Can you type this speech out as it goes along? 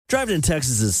Driving in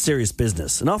Texas is serious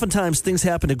business, and oftentimes things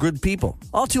happen to good people.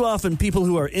 All too often, people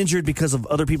who are injured because of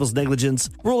other people's negligence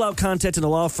rule out contacting a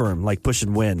law firm like Push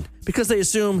and Win because they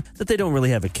assume that they don't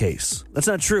really have a case. That's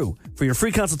not true. For your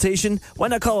free consultation, why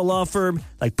not call a law firm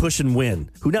like Push and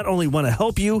Win, who not only want to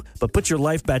help you, but put your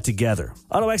life back together.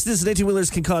 Auto accidents and 18-wheelers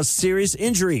can cause serious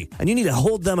injury, and you need to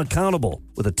hold them accountable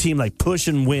with a team like Push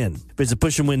and Win. Visit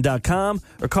pushandwin.com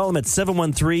or call them at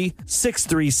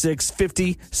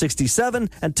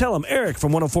 713-636-5067 and tell them Eric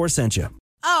from 104 sent you.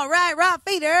 All right, Rock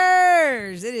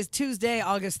Feeders. It is Tuesday,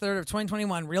 August 3rd of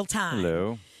 2021, real time.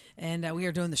 Hello. And we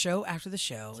are doing the show after the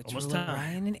show. It's almost really time.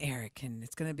 Ryan and Eric, and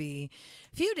it's going to be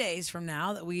a few days from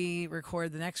now that we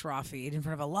record the next Raw Feed in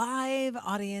front of a live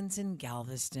audience in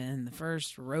Galveston, the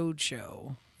first road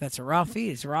show. That's a Raw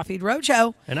Feed. It's a Raw Feed road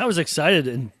show. And I was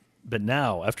excited, but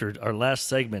now, after our last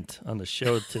segment on the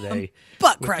show today,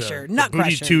 Butt crusher, nut Booty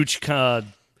crusher. Tooch The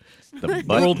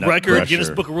world nut record, crusher. Guinness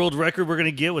Book of World Record we're going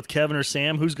to get with Kevin or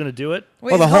Sam. Who's going to do it?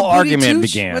 Wait, Well, the is it whole called Booty argument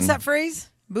Tooch? began- What's that phrase?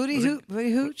 Booty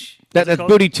hooch? That's called?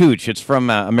 Booty Tooch. It's from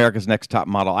America's Next Top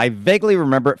Model. I vaguely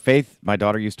remember it. Faith, my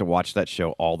daughter, used to watch that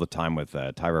show all the time with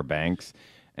Tyra Banks,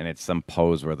 and it's some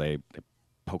pose where they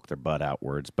poke their butt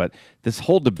outwards. But this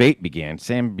whole debate began.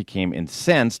 Sam became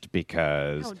incensed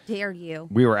because How dare you?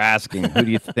 we were asking, who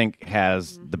do you think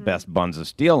has the best buns of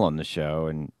steel on the show?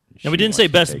 And And we didn't she say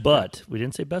wants to best take butt. We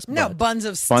didn't say best No, butt. Buns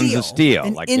of Steel. Buns of Steel,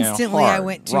 And like, you know, instantly I hard,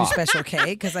 went to raw. Special K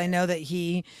because I know that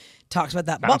he talks about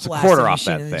that Bounce butt a quarter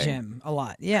blasting off machine that in the thing. gym a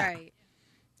lot. Yeah. Right.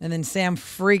 And then Sam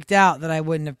freaked out that I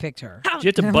wouldn't have picked her. Do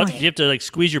you have to like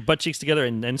squeeze your butt cheeks together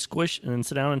and then squish and then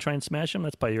sit down and try and smash them?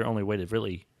 That's probably your only way to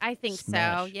really. I think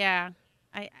Smash. so. Yeah.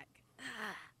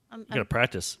 I'm You got to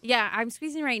practice. yeah. I'm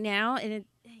squeezing right now, and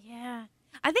yeah.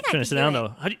 I think I Trying can to sit do down it.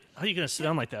 though. How are you going to sit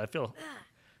down like that? I feel.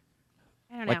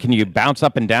 I don't know. Like, can you bounce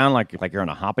up and down like you're on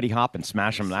a hoppity hop and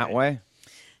smash them that way?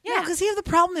 Yeah, because here the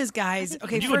problem is, guys. Okay,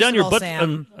 When you first go down, of your all, butt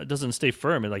Sam. it doesn't stay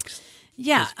firm. It like.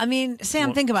 Yeah, I mean,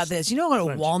 Sam, think about this. You know what a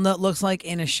Clench. walnut looks like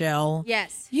in a shell?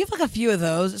 Yes. You have like a few of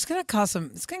those. It's gonna cause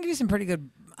some. It's gonna give you some pretty good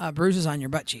bruises on your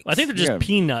butt cheeks. I think they're just Yeah.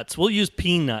 peanuts. We'll use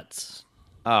peanuts.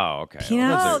 Oh, okay.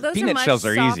 Peanuts? Oh, Those those peanut are much shells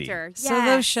are easy. softer. so.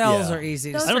 Yes. Those shells Yeah. are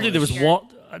easy. Those to I don't think there was easier.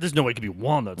 there's no way it could be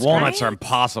walnuts. Walnuts Right? are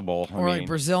impossible. I or like mean,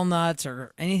 Brazil nuts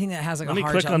or anything that has like Let a me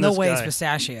hard click shell. on no this way it's guy.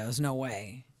 pistachios. No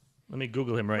way. Let me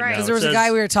Google him right Right. now. Because It there was a says-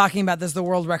 guy we were talking about. This is the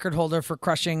world record holder for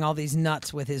crushing all these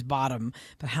nuts with his bottom.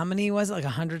 But how many was it? Like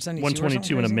 172.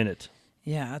 122 in a minute.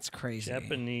 Yeah, that's crazy.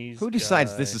 Japanese. who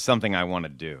decides guy. this is something I want to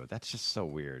do? That's just so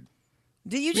weird.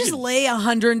 Do you just lay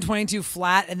 122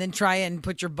 flat and then try and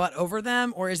put your butt over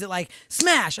them? Or is it like,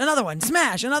 smash, another one,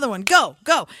 go,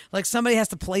 go? Like somebody has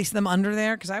to place them under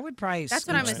there? Because I would probably That's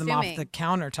what I'm scooch them off assuming. the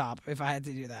countertop if I had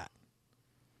to do that.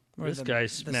 Or This the- guy the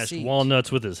smashed seat.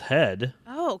 walnuts with his head.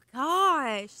 Oh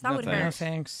gosh, that No would thanks. No hurt.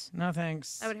 thanks. No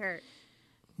thanks. That would hurt.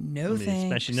 No I mean, thanks.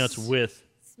 smashing nuts with.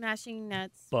 Smashing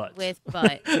nuts Butt. with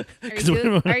butt. Are 'Cause we you,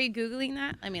 don't wanna- are you googling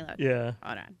that? Let me look. Yeah.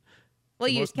 Hold on. We'll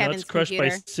The use most nuts Kevin's crushed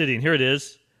computer. by sitting. Here it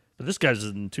is. But this guy's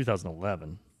in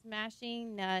 2011.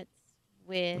 Smashing nuts Let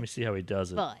me with see how he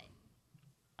does it. butt.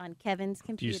 On Kevin's you s-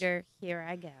 computer, here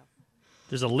I go.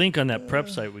 There's a link on that prep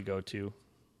site we go to.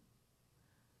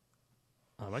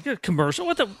 I got a commercial.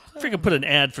 What the freaking put an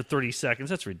ad for 30 seconds?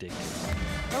 That's ridiculous.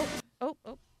 Oh.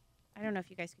 I don't know if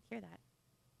you guys could hear that.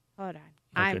 Hold on.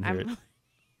 I couldn't hear I'm it.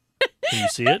 Can you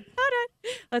see it? Hold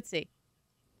on. Let's see.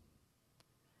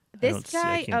 I This don't see- I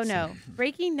guy, can't oh no, see.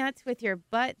 breaking nuts with your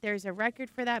butt. There's a record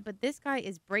for that, but this guy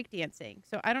is breakdancing.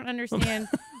 So I don't understand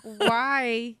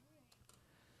why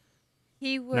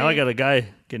he would. Now I got a guy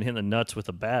getting hit in the nuts with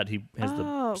a bat. He has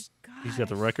Oh, he's got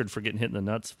the gosh. record for getting hit in the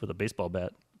nuts with a baseball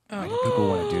bat. People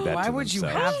want to do that Why to would you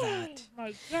themselves. have that? Oh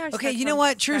my gosh, Okay, that you know sounds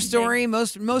what? True disgusting. story.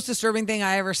 Most disturbing thing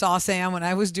I ever saw, Sam, when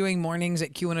I was doing mornings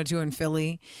at Q102 in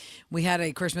Philly, we had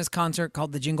a Christmas concert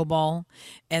called the Jingle Ball,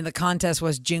 and the contest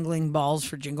was jingling balls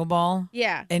for Jingle Ball.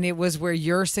 Yeah. And it was where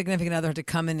your significant other had to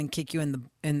come in and kick you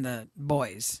in the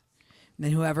boys. And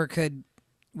then whoever could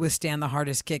withstand the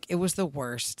hardest kick. It was the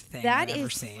worst thing That I've ever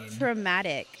is seen.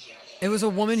 traumatic. It was a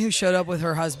woman who showed up with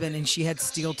her husband and she had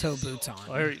steel toe boots on.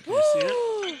 Oh, here, can you see it?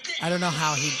 I don't know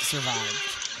how he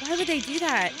survived Why would they do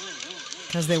that?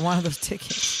 because they wanted those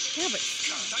tickets. Yeah,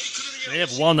 but They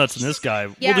have walnuts in this guy.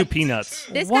 Yeah. We'll do peanuts.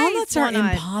 this guy is Walnuts are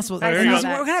walnut. impossible. I There you And go.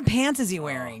 what kind of pants is he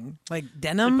wearing? Like They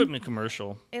denim? put him in a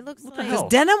commercial. It looks the like hell?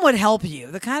 Denim would help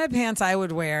you. The kind of pants I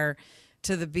would wear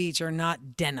to the beach are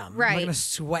not denim. I'm Right. going to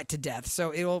sweat to death. So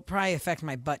it will probably affect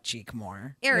my butt cheek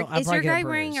more. Eric, I'll is probably your get guy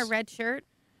wearing a bruise. red shirt?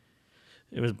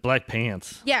 It was black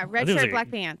pants. Yeah, I red think it was shirt, like-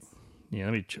 black pants. Yeah,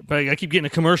 but I keep getting a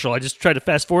commercial. I just tried to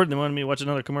fast forward and they wanted me to watch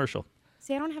another commercial.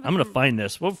 See, I don't have. I'm going to find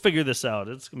this. We'll figure this out.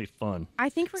 It's going to be fun. I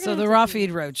think we're So gonna. the have to Raw do Feed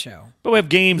that. Roadshow. But we have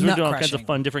games. We're Nut doing all kinds of crushing.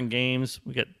 fun, different games.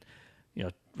 We got,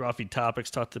 raw feed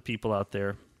topics, talk to people out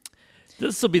there.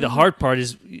 This will be the hard part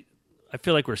is I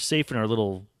feel like we're safe in our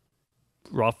little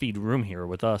raw feed room here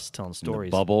with us telling The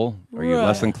stories. bubble. Are you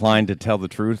less inclined to tell the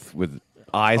truth with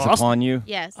eyes Oh, I'll- upon you?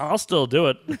 Yes. I'll still do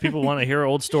it. If people want to hear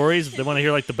old stories, if they want to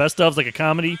hear like the best ofs, like a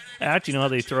comedy act, you know how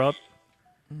they throw up?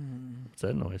 What's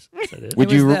that noise? Is that it? Would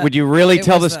was you the- would you really it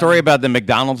tell the was, story about the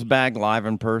McDonald's bag live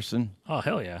in person? Oh,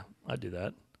 hell yeah. I'd do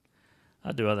that.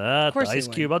 I'd do that. The course you Ice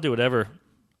would. Cube. I'll do whatever.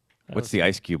 What's the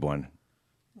Ice Cube one?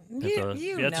 You have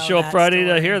to know show up that Friday to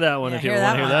story. hear that one Yeah, if you hear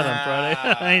want to hear one. that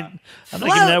on Friday. I'm not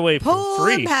giving that away for Pool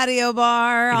free. and patio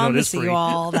bar know on it the is free.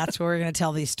 seawall. That's where we're going to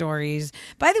tell these stories.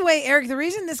 By the way, Eric, the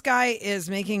reason this guy is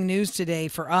making news today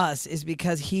for us is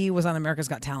because he was on America's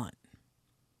Got Talent.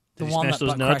 The Did he smash Walnut those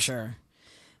Butt nuts? Crusher.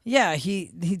 Yeah,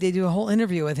 they do a whole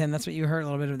interview with him. That's what you heard a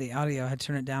little bit of the audio. I had to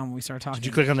turn it down when we started talking. Did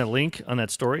you click on that link on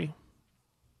that story?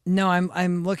 No,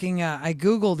 I'm looking. I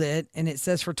Googled it, and it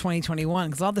says for 2021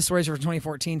 because all the stories are for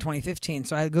 2014, 2015.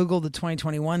 So I Googled the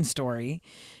 2021 story,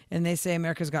 and they say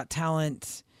America's Got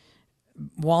Talent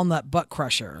Walnut Butt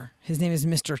Crusher. His name is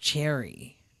Mr.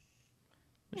 Cherry.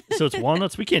 So it's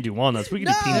walnuts? We can't do walnuts. We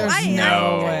can do peanuts. There's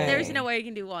no way. There's no way you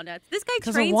can do walnuts. This guy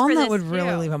Because trains a for this walnut would really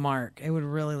too. leave a mark. It would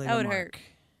really leave That a would mark. hurt.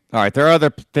 All right, there are other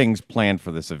things planned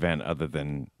for this event other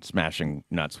than smashing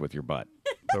nuts with your butt.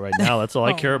 But right now, that's all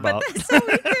I care about.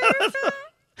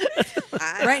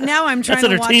 Right now, I'm trying to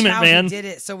watch entertainment, how man. he did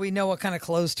it so we know what kind of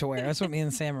clothes to wear. That's what me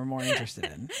and Sam are more interested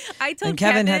in. I told And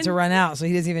Kevin had to run out, so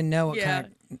he doesn't even know what Yeah.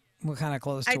 what kind of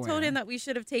clothes to I wear. told him that we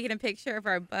should have taken a picture of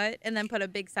our butt and then put a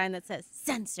big sign that says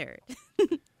censored.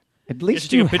 At You least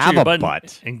should take you a picture have of your a butt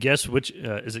butt. and guess which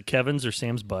is it Kevin's or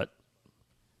Sam's butt?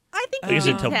 I think I you guess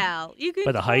can it tell- tell. You can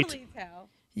by the height? totally tell.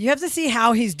 You have to see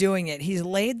how he's doing it. He's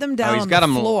laid them down Oh, he's on got the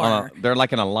them. floor. They're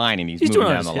like in a line, and he's He's moving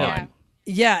doing down it the on his line. hip.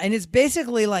 Yeah, and it's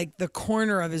basically like the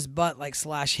corner of his butt, like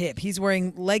 / hip. He's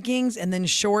wearing leggings and then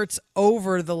shorts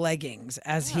over the leggings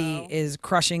as he is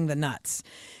crushing the nuts.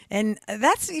 And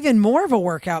that's even more of a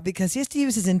workout because he has to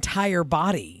use his entire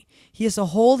body. He has to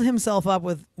hold himself up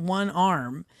with one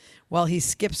arm while he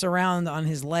skips around on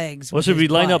his legs. Well, with should we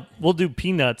his line butt. up? We'll do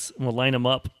peanuts and we'll line them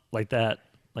up like that,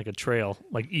 like a trail,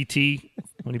 like E.T.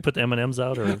 when you put the M&Ms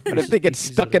out. Or But if they get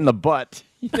stuck in the butt,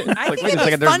 I like, think wait a it'd be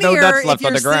second, there's no funnier nuts left if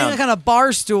on you're the ground. sitting like on a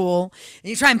bar stool and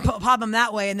you try and pop them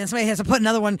that way, and then somebody has to put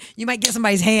another one. You might get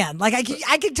somebody's hand. Like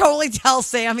I could totally tell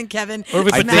Sam and Kevin Or if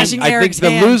we I put think, smashing I think Eric's the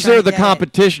hand loser trying of the to get it.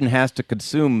 competition has to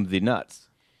consume the nuts.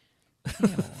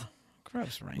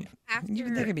 Gross, right?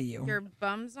 After That could be you. your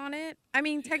bums on it. I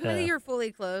mean, technically Yeah. you're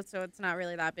fully clothed, so it's not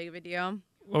really that big of a deal.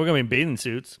 well, we're gonna be in bathing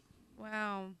suits.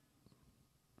 Wow.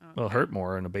 It'll hurt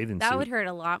more in a bathing That suit. would hurt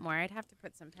a lot more. I'd have to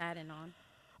put some padding on.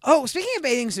 Oh, speaking of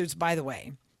bathing suits, by the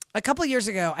way, a couple of years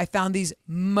ago, I found these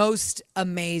most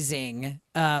amazing,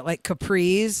 like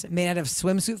capris made out of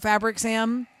swimsuit fabric,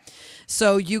 Sam.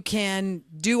 So you can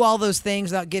do all those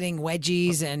things without getting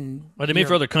wedgies and. Are they made your-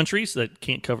 for other countries that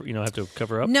can't cover? Have to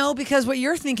cover up. No, because what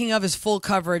you're thinking of is full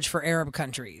coverage for Arab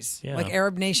countries. Yeah. Like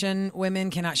Arab nation women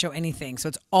cannot show anything. So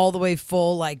it's all the way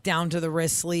full, like down to the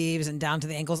wrist sleeves and down to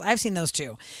the ankles. I've seen those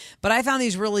too. But I found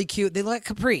these really cute. They look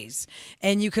like capris.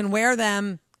 And you can wear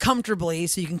them comfortably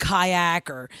so you can kayak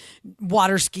or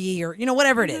water ski or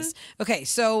whatever it is. Okay,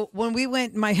 so when we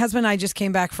went, my husband and I just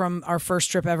came back from our first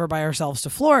trip ever by ourselves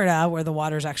to Florida where the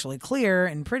water's actually clear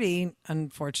and pretty.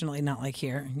 Unfortunately not like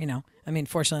here,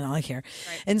 fortunately not like here.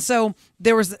 And so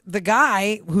there was the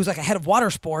guy who's like a head of water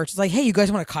sports. He's like, hey, you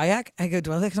guys want to kayak? I go,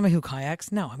 do I look like somebody who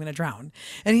kayaks? No, I'm going to drown.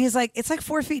 And he's like, it's like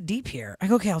 4 feet deep here. I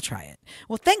go, okay, I'll try it.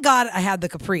 Well, thank God I had the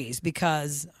capris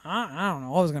because I don't know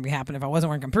what was going to be happening if I wasn't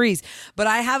wearing capris. But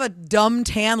I have a dumb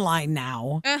tan line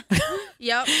now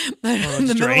Yep. in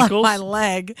the your middle ankles? of my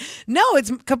leg. No, it's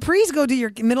capris go to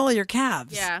your middle of your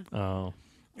calves. Yeah. Oh,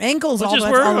 Ankles well, all, just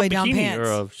that's wear all the a way down bikini pants.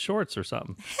 or shorts or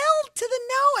something. Hell to the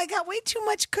no. I got way too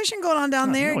much cushion going on down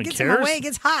Oh, there. no It one gets in my cares. way. It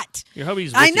gets hot. Your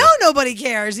hubby's. I with know you. nobody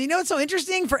cares. You know what's so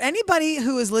interesting? For anybody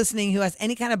who is listening who has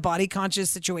any kind of body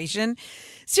conscious situation,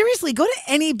 seriously, go to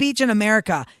any beach in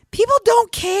America. People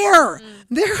don't care.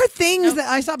 There are things that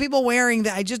I saw people wearing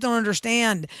that I just don't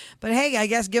understand. But hey, I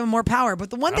guess give them more power. But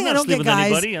the one I'm thing I not don't get, sleeping with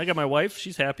guys. anybody. I got my wife.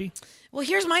 She's happy. Well,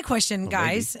 here's my question,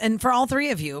 guys, and for all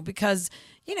three of you, because,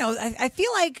 I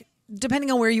feel like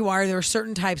depending on where you are, there are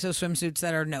certain types of swimsuits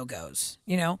that are no-goes,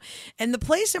 And the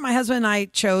place that my husband and I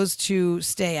chose to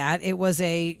stay at, it was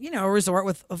a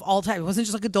resort of all types. It wasn't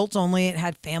just like adults only. It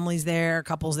had families there,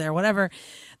 couples there, whatever.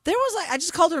 There was I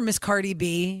just called her Miss Cardi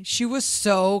B. She was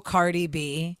so Cardi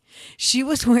B. She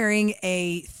was wearing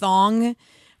a thong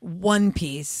one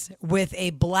piece with a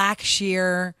black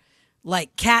sheer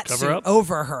like cat Cover suit up?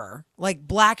 over her, like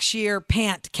black sheer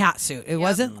pant cat suit. It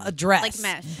wasn't a dress. Like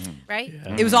mesh, right?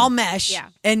 It was all mesh. Yeah.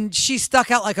 And she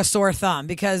stuck out like a sore thumb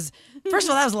because, first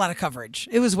of all, that was a lot of coverage.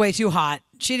 It was way too hot.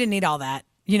 She didn't need all that.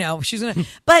 You know, she's going to.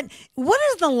 But what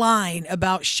is the line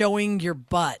about showing your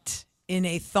butt in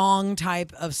a thong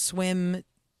type of swim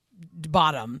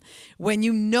bottom when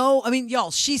you know, I mean, y'all,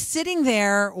 she's sitting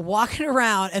there walking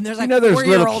around and there's like there's little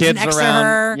 4-year-olds kids next around. to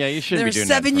her. Yeah, you shouldn't be There's doing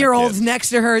that in front of 7-year-olds kids. next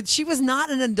to her. She was not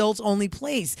an adults only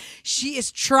place. She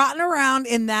is trotting around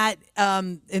in that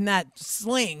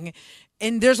sling,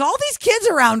 and there's all these kids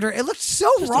around her. It looks so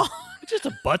wrong. It's just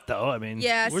a butt, though. I mean,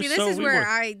 Yeah, we're see, this so- is we where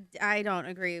wor- I don't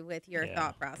agree with your Yeah.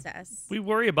 thought process. we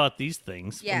worry about these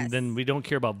things, Yes. and then we don't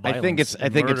care about I violence, think it's- I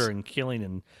and think murder, it's- and killing,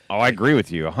 and Oh, I agree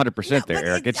with you 100% Yeah, there, but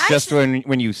Eric. it- It's I just should-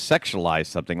 when you sexualize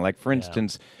something. Like, for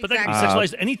instance, but that can be Exactly.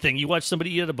 sexualized anything. You watch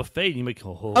somebody eat at a buffet, and you make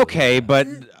okay, but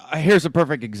here's a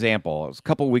perfect example. It was a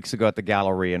couple of weeks ago at the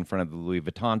Galleria in front of the Louis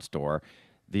Vuitton store.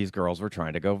 These girls were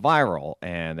trying to go viral,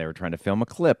 and they were trying to film a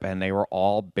clip, and they were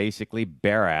all basically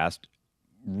bare-assed,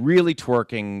 really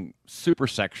twerking super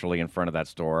sexually in front of that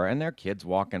store, and their kids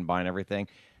walking by and everything.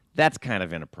 That's kind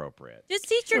of inappropriate. Just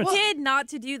teach your kid not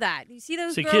to do that. You see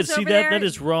those See, girls kids, see over that there? that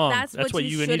is wrong. That's why what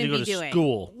you you need to shouldn't go be to doing.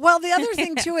 school. Well, the other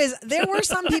thing too is there were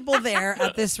some people there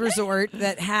at this resort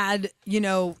that had,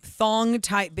 thong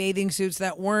type bathing suits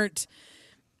that weren't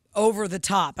over the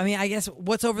top. I mean, I guess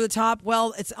what's over the top?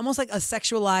 Well, it's almost like a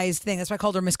sexualized thing. That's why I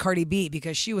called her Miss Cardi B,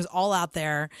 because she was all out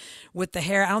there with the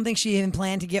hair. I don't think she even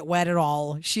planned to get wet at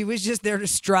all. She was just there to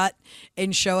strut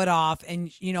and show it off and,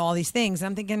 all these things. And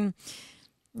I'm thinking,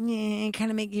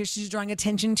 kind of she's drawing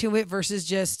attention to it versus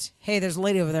just, hey, there's a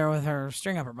lady over there with her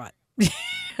string up her butt.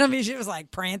 I mean, she was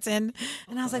like prancing.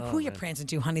 And I was like, who are you prancing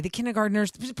to, honey? The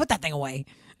kindergartners? Put that thing away.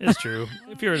 It's true.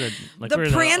 If you're in a like The we're in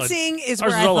a- prancing is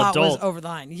ours where is I all thought was adult. over the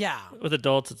line. Yeah. With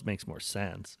adults, it makes more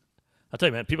sense. I'll tell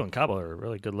you, man, people in Cabo are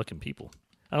really good-looking people.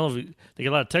 I don't know if they get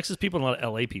a lot of Texas people and a lot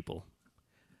of LA people.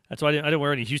 That's why I didn't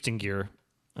wear any Houston gear.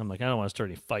 I'm like, I don't want to start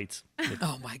any fights.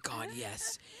 Oh, my God,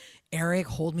 yes. Eric,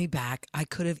 hold me back. I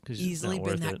could have 'Cause it's easily not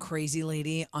been worth that it. crazy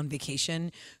lady on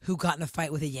vacation who got in a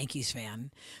fight with a Yankees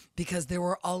fan because there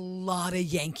were a lot of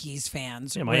Yankees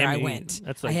fans Yeah, where I Miami, went.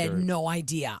 that's I like had their- no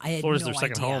idea. I had Florida's no their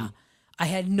second idea. home. I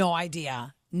had no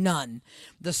idea. None.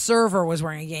 The server was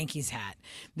wearing a Yankees hat.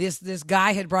 This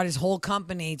guy had brought his whole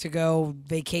company to go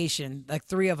vacation, like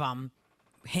 3 of them.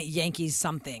 Yankees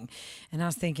something. And I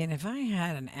was thinking, if I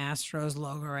had an Astros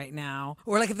logo right now,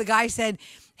 or like if the guy said,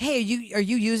 hey, are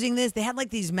you using this? They had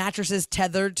like these mattresses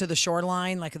tethered to the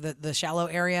shoreline, like the shallow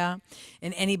area,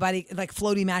 and anybody, like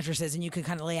floaty mattresses, and you could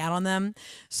kind of lay out on them.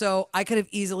 So I could have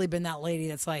easily been that lady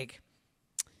that's like,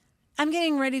 I'm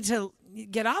getting ready to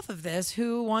get off of this.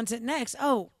 Who wants it next?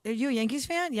 Oh, are you a Yankees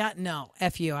fan? Yeah, no.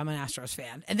 F you. I'm an Astros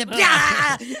fan. And then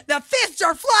the fists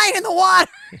are flying in the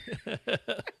water.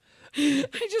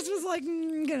 I just was like,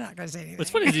 you're not going to say anything.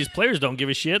 What's funny is these players don't give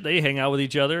a shit. They hang out with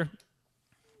each other.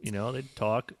 They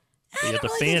talk. But I yet don't the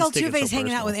really fans take think it Altuve's so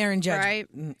hanging out with personal. Aaron Judge. Right.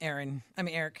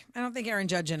 Eric. I don't think Aaron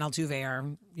Judge and Altuve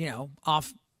are,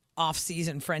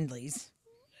 off-season friendlies.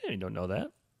 Yeah, you don't know that.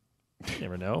 You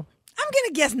never know. I'm going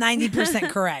to guess 90%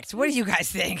 correct. What do you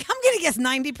guys think? I'm going to guess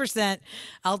 90%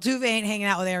 Altuve ain't hanging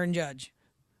out with Aaron Judge.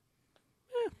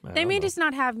 I They don't may know. just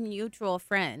not have mutual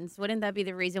friends. Wouldn't that be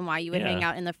the reason why you would hang Yeah.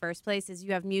 out in the first place? Is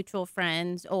you have mutual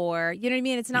friends, or you know what I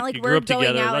mean? It's not You- like you grew we're up going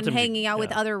together, out let and them be- hanging out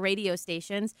with yeah. other radio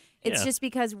stations. It's Yeah. just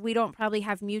because we don't probably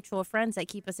have mutual friends that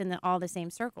keep us in all the same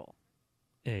circle.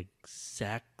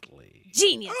 Exactly.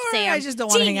 Genius, Or Sam. I just don't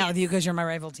want to hang out with Genius. you because you're my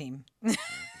rival team.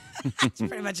 That's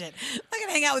pretty much it. I'm not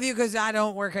gonna hang out with you because I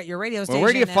don't work at your radio station. Well,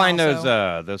 where do you and find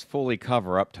also- those fully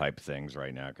cover up type things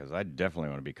right now? Because I definitely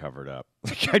want to be covered up.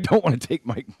 Like, I don't want to take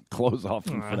my clothes off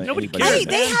in front of nobody anybody. cares, Hey,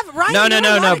 they man. have Ryan. No, there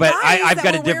no, were a no, lot of but guys I've that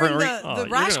got a were different wearing Oh, the you're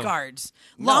rash gonna- guards,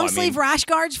 No, long I sleeve mean- rash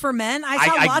guards for men. I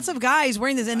saw I- lots of guys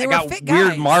wearing this, and they I were got fit weird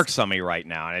guys. marks on me right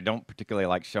now, and I don't particularly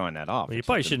like showing that off. Well, you It's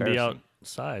probably just shouldn't be embarrassing.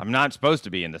 outside. I'm not supposed to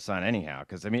be in the sun anyhow,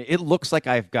 because I mean, it looks like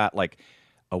I've got like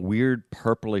a weird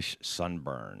purplish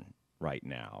sunburn right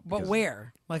now. But because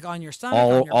where? Like on your stomach,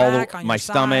 on your back, on my your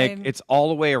stomach. side? It's all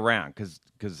the way around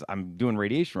because I'm doing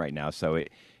radiation right now, so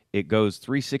it goes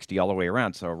 360 all the way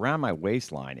around. So around my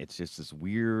waistline, it's just this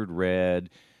weird red.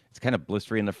 It's kind of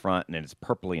blistery in the front, and then it's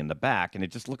purpley in the back, and it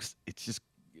just looks. It's just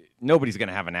nobody's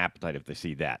gonna have an appetite if they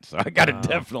see that. So I got to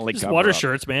definitely Just cover water up.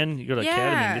 shirts, man. You go to Academy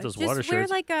and get those just water wear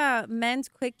shirts. like a men's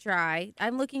quick dry.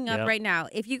 I'm looking up Yep. right now.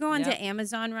 If you go onto Yep.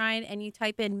 Amazon, Ryan, and you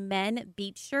type in men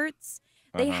beach shirts,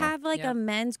 they have like Yep. a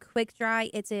men's quick dry.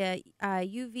 It's a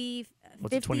UV.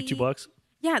 What's it, 50 $22?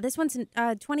 Yeah, this one's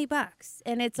 $20,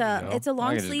 and it's There you go. a I long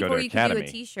can just sleeve go to or you can do a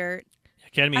Academy. T-shirt.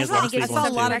 Academy I has saw, long I sleeve saw ones a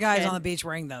too. lot of guys Section. on the beach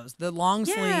wearing those. The long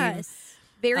sleeve. Yes,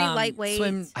 very lightweight.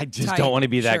 Swim I just tight don't want to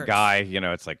be that shirts. guy.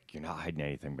 It's like you're not hiding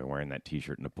anything by wearing that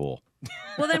T-shirt in the pool.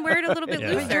 Well, then wear it a little bit Yeah.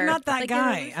 looser. But you're not that Like, get a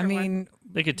guy. looser I one. mean,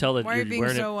 They could tell that why are you you're being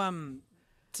wearing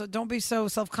it. so don't be so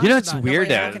self-conscious. It's about it. weird, Nobody's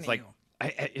Dad. looking It's at like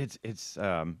you. it's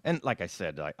and like I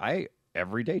said, I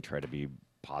every day try to be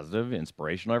positive,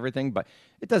 inspirational, everything, but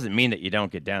it doesn't mean that you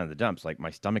don't get down in the dumps. Like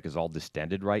my stomach is all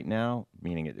distended right now,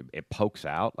 meaning it pokes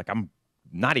out. Like I'm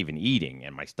not even eating,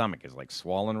 and my stomach is like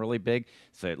swollen really big.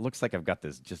 So it looks like I've got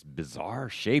this just bizarre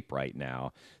shape right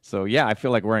now. So yeah, I feel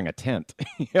like wearing a tent.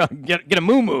 Get a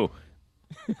moo-moo.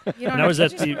 You don't When I have was to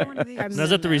at just the wear one of these. when I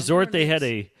was at the resort, they had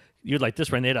you'd like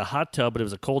this, right? They had a hot tub, but it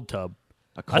was a cold tub.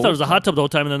 A I thought it was a hot tub the whole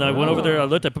time, and then I went over there. I Oh.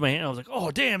 looked, I put my hand. I was like,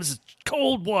 "Oh, damn! This is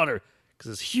cold water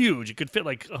because it's huge. It could fit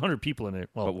like 100 people in it."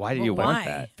 Well, But why do Well, you why? want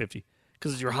that? 50?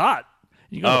 Because you're hot.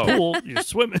 You go to the pool, you're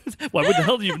swimming. Why would the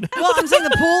hell do you? Well, I'm saying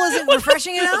the pool isn't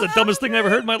refreshing enough. That's the dumbest thing I ever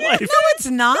heard in my life. No, it's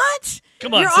not.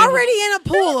 Come on, You're Sam. already in a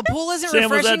pool. A pool isn't Sam, was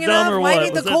that refreshing dumb enough. or Why what? need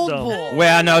the Was that cold dumb? pool?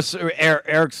 Well, no, so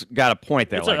Eric's got a point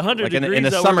there. It's like 100 in the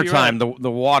degrees out where you're summertime, at. the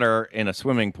water in a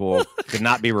swimming pool could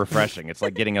not be refreshing. It's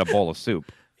like getting a bowl of soup.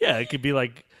 Yeah, it could be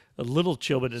like a little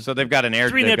chill, but it's So they've got an air.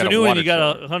 3 in the they've got a afternoon, and water you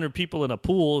got chiller. 100 people in a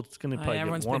pool. It's going to probably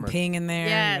Everyone's get been warmer. peeing in there.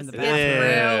 Yes, in the it's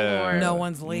bathroom. real warm. No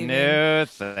one's leaving. No,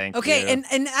 thank Okay, you.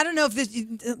 and I don't know if this.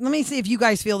 Let me see if you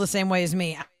guys feel the same way as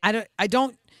me. I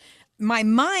don't. My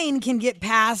mind can get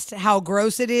past how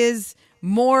gross it is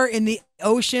more in the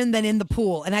ocean than in the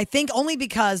pool, and I think only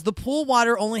because the pool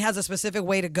water only has a specific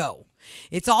way to go.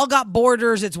 It's all got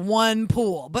borders. It's one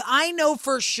pool. But I know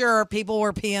for sure people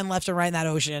were peeing left and right in that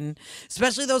ocean,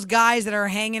 especially those guys that are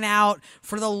hanging out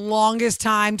for the longest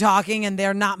time talking and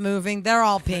they're not moving. They're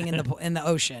all peeing in the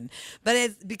ocean.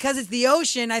 But because it's the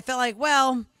ocean, I felt like,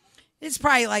 well, it's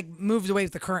probably like moved away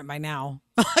with the current by now.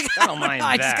 I don't mind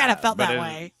I just that, kind of felt but that it-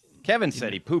 way. Kevin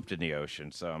said he pooped in the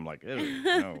ocean, so I'm like, ew,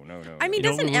 no. I mean, You know,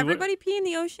 doesn't we- everybody pee in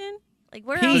the ocean? Like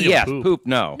where pee, else? yes, Poop. poop,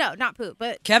 no. No, not poop,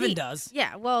 but Kevin pee. does.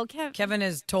 Yeah, well, Kevin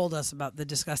has told us about the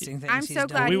disgusting things I'm he's so done.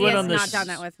 glad We he went has on not this- done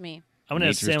that with me. I'm going to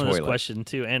ask Nature's Sam this toilet. question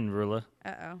too, and Rula,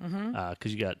 Uh-oh.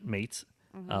 because you got mates.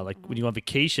 Like when you go on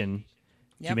vacation,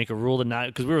 Yep. you make a rule to not,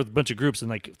 because we were with a bunch of groups, and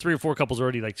like 3 or 4 couples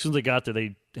already, like as soon as they got there,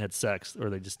 they had sex, or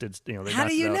they just did, they How knocked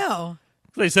do it you out. know?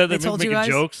 They said They they were told you making guys?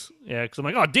 jokes. Yeah, because I'm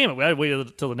like, oh, damn it. We had to wait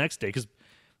until the next day because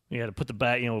we had to put the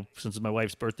bag, since it's my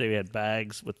wife's birthday, we had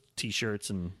bags with T-shirts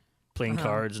and playing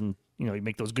cards and, you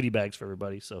make those goodie bags for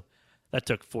everybody. So that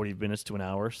took 40 minutes to an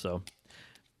hour. So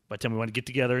by the time we wanted to get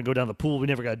together and go down the pool, we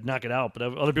never got to knock it out. But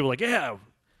other people were like, yeah. I'm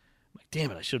like,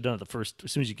 damn it, I should have done it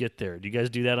as soon as you get there. Do you guys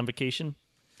do that on vacation?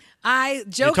 I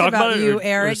joke talk about about it, you, or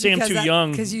Eric, is Sam because too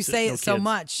young because you to- say no it so kids?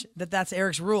 much that's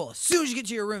Eric's rule. As soon as you get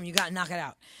to your room, you got to knock it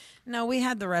out. No, we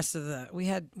had the rest of we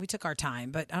took our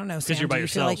time, but I don't know. Sam, you're by do you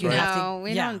feel like yourselves, you right? have to? No,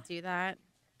 we yeah. don't do that.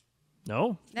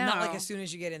 No? No. Not like as soon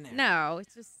as you get in there. No,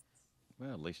 it's just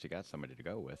Well, at least you got somebody to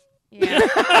go with. yeah.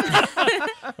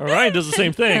 Ryan does the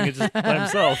same thing. It's just by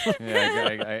himself.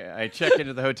 Yeah, I check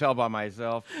into the hotel by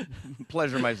myself,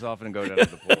 pleasure myself, and go down to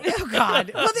the pool. Oh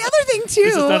God! Well, the other thing too,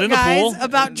 this not in the guys, pool?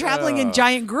 about traveling in No.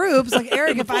 giant groups, like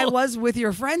Eric, if I was with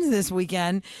your friends this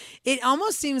weekend, it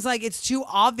almost seems like it's too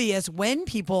obvious when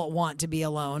people want to be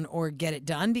alone or get it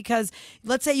done. Because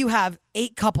let's say you have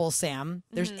 8 couples, Sam.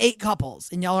 There's 8 couples,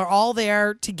 and y'all are all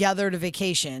there together to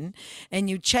vacation, and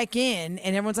you check in,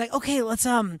 and everyone's like, "Okay, let's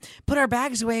put our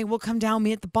bags away, and we'll come down,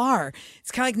 meet at the bar."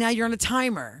 It's kind of like now you're on a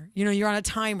timer. You're on a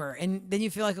timer, and then you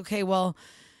feel like, okay, well.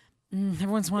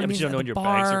 Everyone's Yeah, wanting but to you don't know at when the your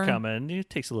bar. bags are coming. It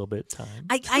takes a little bit of time.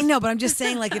 I know, but I'm just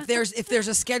saying, like, if there's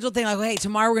a scheduled thing, like, hey,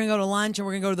 tomorrow we're gonna go to lunch and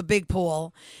we're gonna go to the big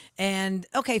pool, and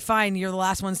okay, fine, you're the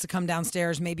last ones to come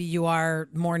downstairs. Maybe you are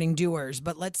morning doers,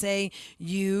 but let's say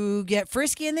you get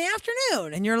frisky in the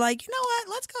afternoon, and you're like, you know what?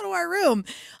 Let's go to our room.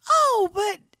 Oh,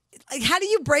 but. Like, how do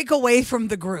you break away from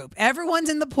the group? Everyone's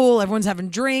in the pool, everyone's having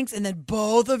drinks, and then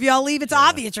both of y'all leave. It's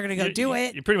obvious you're gonna go do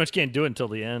it. You pretty much can't do it until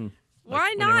the end. Why Like,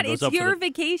 when everyone not? goes It's up for your the-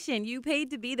 vacation. You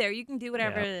paid to be there. You can do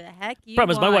whatever Yeah. the heck you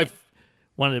Problem is, my want. wife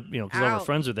wanted, because all her Out.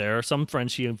 friends are there. Some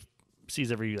friends she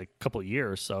sees every couple of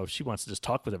years, so she wants to just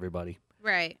talk with everybody.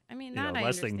 Right. I mean, that I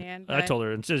last understand. thing I but- told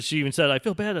her, and she even said, "I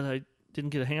feel bad that I didn't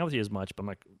get to hang out with you as much." But I'm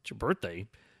like, "It's your birthday.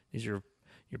 These are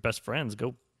your best friends.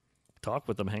 Go talk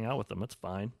with them, hang out with them. That's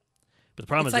fine." But the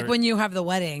problem It's is, like when you have the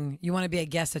wedding, you want to be a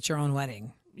guest at your own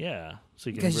wedding yeah, so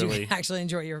you can because really. you actually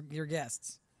enjoy your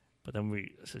guests. But then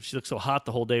so she looked so hot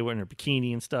the whole day wearing her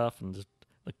bikini and stuff, and just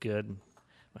looked good.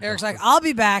 Eric's like, I'll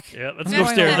be back. Yeah, let's I'm go going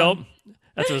upstairs. home. Nope.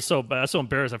 That's what was so bad. I was so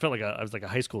embarrassed. I felt like I was like a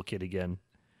high school kid again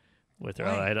with her.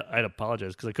 Why? I had to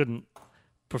apologize because I couldn't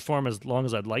perform as long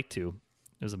as I'd like to.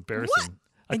 It was embarrassing. What?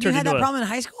 I And you turned had into that a, problem in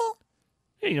high school?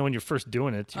 yeah, when you're first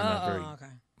doing it, you're not very okay.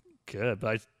 good.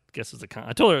 But I guess it's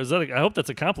I told her, I hope that's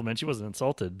a compliment. She wasn't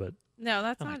insulted, but No,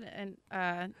 that's not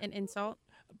an insult.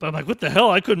 I'm like, what the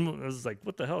hell? I was like,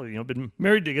 what the hell? Been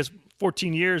married, I guess,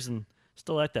 14 years and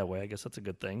still act that way. I guess that's a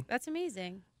good thing. That's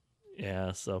amazing.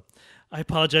 Yeah, so I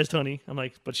apologized, honey. I'm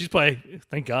like, but she's probably,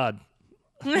 thank God.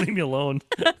 Leave me alone.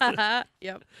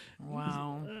 Yep.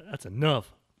 Wow. That's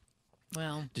enough.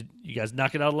 Well, Did you guys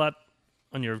knock it out a lot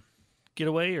on your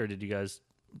getaway, or did you guys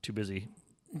too busy?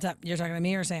 you're talking to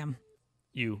me or Sam?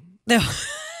 You. No.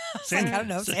 Sam, I don't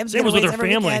know. Sam's Sam was with getaways her every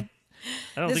family. weekend.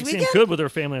 I don't This think weekend? Sam could with her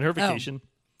family on her vacation.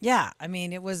 Yeah, I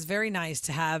mean, it was very nice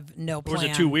to have no Or was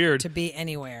plan it too weird? to be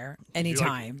anywhere,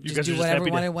 anytime. you just guys are do just whatever happy we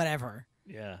to- wanted, whatever.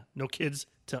 Yeah, no kids.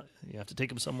 You have to take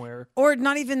them somewhere. Or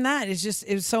not even that.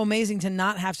 It was so amazing to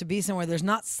not have to be somewhere. There's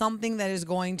not something that is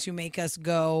going to make us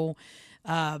go.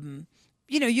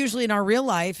 Usually in our real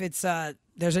life, it's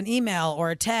there's an email or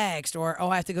a text or, oh,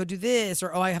 I have to go do this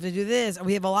or, oh, I have to do this.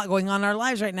 We have a lot going on in our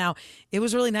lives right now. It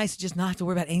was really nice to just not have to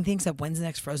worry about anything except when's the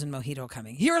next frozen mojito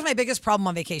coming. Here was my biggest problem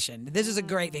on vacation. This is a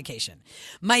great vacation.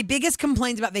 My biggest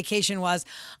complaint about vacation was,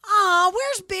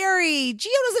 where's Barry? Gio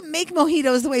doesn't make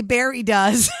mojitos the way Barry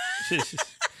does.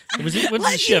 When's the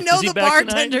Like, shift? you know Is he the back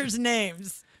tonight? bartenders'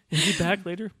 names. Is he back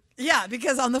later? Yeah,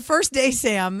 because on the first day,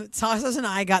 Sam, Tassos and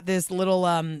I got this little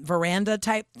veranda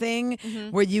type thing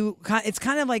where it's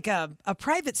kind of like a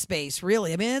private space,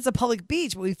 really. I mean, it's a public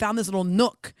beach, but we found this little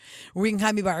nook where we can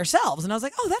kind of be by ourselves. And I was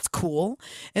like, oh, that's cool.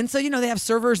 And so, they have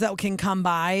servers that can come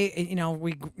by.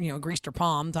 We greased her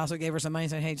palm. Tasso gave her some money and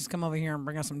said, hey, just come over here and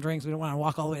bring us some drinks. We don't want to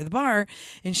walk all the way to the bar.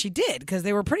 And she did, because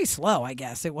they were pretty slow, I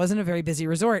guess. It wasn't a very busy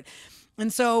resort.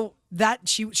 And so that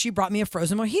she brought me a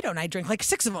frozen mojito, and I drank like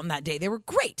 6 of them that day. They were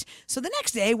great. So the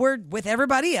next day we're with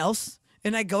everybody else,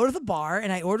 and I go to the bar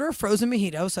and I order a frozen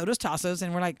mojito. So does Tassos,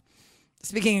 and we're like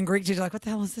speaking in Greek. She's like, "What the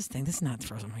hell is this thing? This is not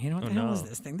frozen mojito. What the hell is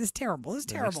this thing? This is terrible. This is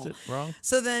They mixed terrible." it wrong.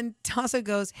 So then Tasso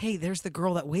goes, "Hey, there's the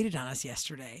girl that waited on us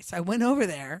yesterday." So I went over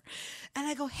there, and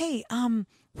I go, "Hey,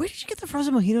 where did you get the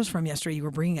frozen mojitos from yesterday? You were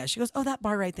bringing us." She goes, "Oh, that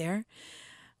bar right there."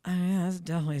 Yeah, that's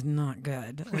definitely not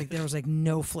good. Like there was like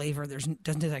no flavor. Doesn't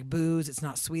taste like booze. It's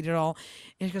not sweet at all.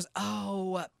 And she goes,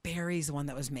 "Oh, Barry's the one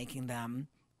that was making them.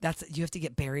 You have to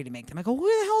get Barry to make them." I go,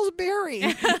 "Where the hell is Barry?"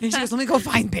 And she goes, "Let me go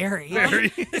find Barry." Barry.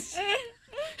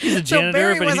 He's a So janitor,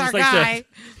 Barry but was he our just likes guy.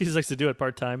 he just likes to do it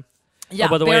part time. Yeah,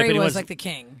 by the way, if Barry was anyone's like the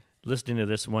king. listening to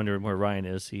this, wondering where Ryan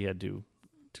is, he had to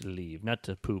leave, not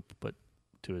to poop, but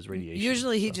to his radiation.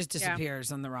 Usually he so. just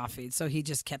disappears on the raw feed, so he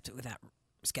just kept it with that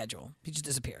schedule. He just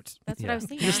disappeared. That's what Yeah. I was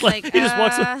thinking. Just I was like- he just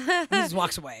walks He just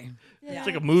walks away. It's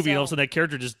like a movie, and all of a So- sudden that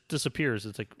character just disappears.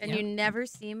 It's like and you never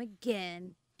see him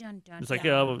again. Dun, dun, it's like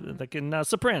dun. in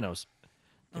Sopranos.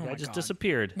 The Oh guy my just God.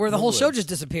 disappeared. Where the in whole show woods. just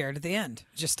disappeared at the end.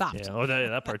 It just stopped. Yeah,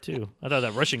 that part too. I thought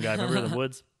that Russian guy, remember in the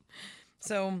woods?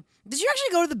 So, did you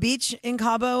actually go to the beach in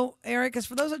Cabo, Eric? Because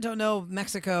for those that don't know,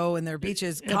 Mexico and their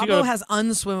beaches, Yeah, if you Cabo go- has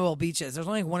unswimmable beaches. There's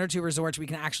only 1 or 2 resorts where you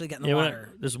can actually get in the Yeah,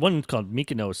 water. there's one called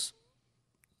Mykonos.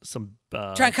 Some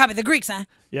Try and copy the Greeks, huh?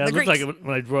 yeah, The it looked Greeks. like it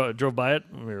when I drove by it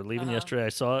when we were leaving yesterday. I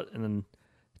saw it, and then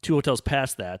 2 hotels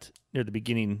past that, near the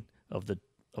beginning of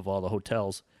all the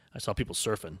hotels, I saw people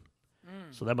surfing.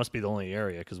 So that must be the only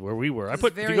area, because where we were, This if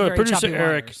is very, you go to very producer choppy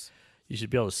Eric, waters. you should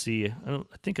be able to see. I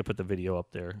think I put the video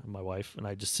up there of my wife and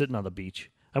I just sitting on the beach.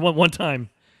 I went one time.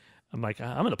 I'm like,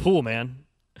 I'm in the pool, man.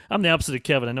 I'm the opposite of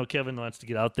Kevin. I know Kevin wants to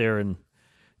get out there and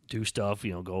do stuff,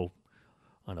 go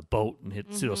on a boat and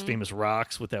see those famous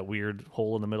rocks with that weird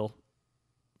hole in the middle.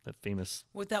 That famous.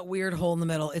 With that weird hole in the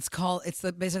middle. It's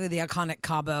basically the iconic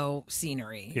Cabo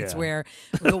scenery. It's Yeah. where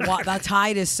the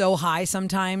tide is so high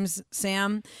sometimes,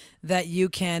 Sam, that you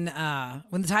can,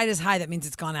 when the tide is high, that means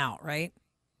it's gone out, right?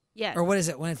 Yes. Or what is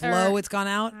it? When it's Or- low, it's gone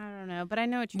out? I don't know, but I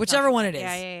know what you're Whichever talking one about. it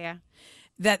is. Yeah.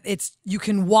 That you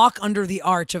can walk under the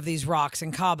arch of these rocks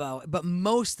in Cabo, but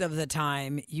most of the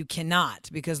time you cannot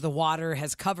because the water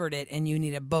has covered it and you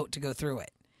need a boat to go through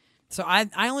it. So I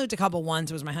only went to Cabo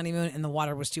once. It was my honeymoon, and the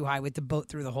water was too high. We had to boat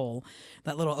through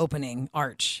that little opening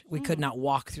arch. We could not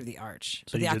walk through the arch.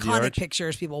 So But the you did the iconic arch? picture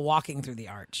is people walking through the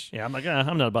arch. Yeah, I'm like,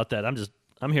 I'm not about that.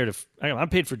 I'm here I'm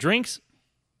paid for drinks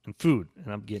and food,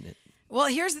 and I'm getting it. Well,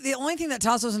 here's the only thing that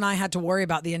Tassos and I had to worry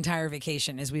about the entire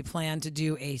vacation is we planned to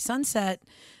do a sunset,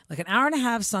 like an hour and a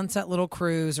half sunset little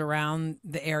cruise around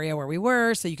the area where we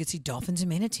were so you could see dolphins and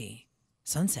manatee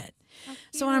sunset.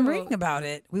 So when I'm reading about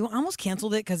it, we almost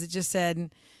canceled it because it just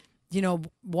said,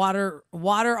 water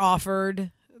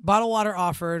offered, bottled water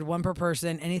offered, 1 per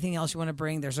person. Anything else you want to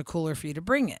bring, there's a cooler for you to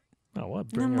bring it. Oh, what? I'm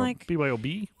Bring our like-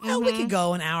 BYOB? Well, we could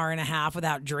go an hour and a half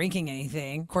without drinking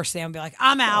anything. Of course, Sam would be like,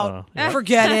 I'm out. yeah.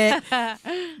 Forget it.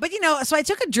 But, so I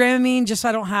took a Dramamine just so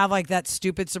I don't have like that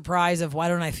stupid surprise of why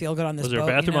don't I feel good on this Was boat.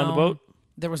 there a bathroom on the boat?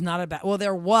 There was not a well,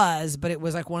 there was, but it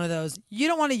was like one of those, you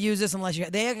don't want to use this unless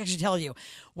they actually tell you,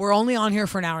 we're only on here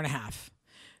for an hour and a half.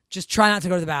 Just try not to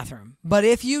go to the bathroom. But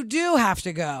if you do have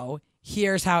to go,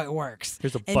 here's how it works.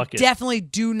 Here's a and bucket. definitely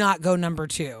do not go number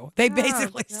 2. They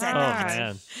basically said Oh, that.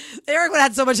 man. Eric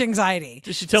had so much anxiety.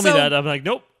 Did she tell me So- that? I'm like,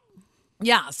 nope.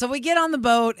 Yeah, so we get on the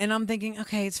boat, and I'm thinking,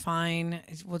 okay, it's fine.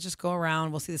 We'll just go around.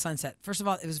 We'll see the sunset. First of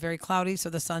all, it was very cloudy, so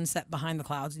the sun set behind the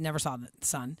clouds. Never saw the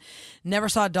sun. Never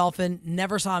saw a dolphin.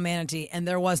 Never saw a manatee, and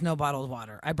there was no bottled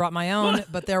water. I brought my own,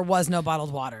 but there was no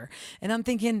bottled water. And I'm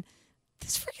thinking,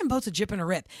 this freaking boat's a jip and a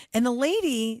rip. And the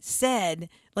lady said,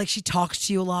 like, she talks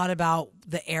to you a lot about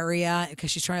the area because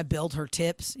she's trying to build her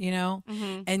tips,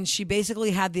 And she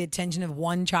basically had the attention of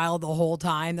one child the whole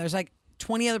time. There's like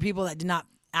 20 other people that did not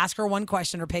ask her one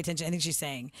question or pay attention to anything she's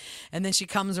saying. And then she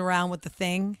comes around with the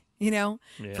thing, Yeah.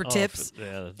 for Oh, tips.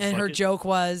 the And her bucket. joke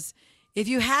was, if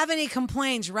you have any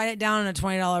complaints, write it down on a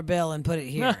 $20 bill and put it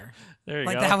here. There you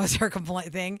Like go. that was her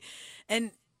complaint thing.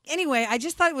 And anyway, I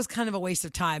just thought it was kind of a waste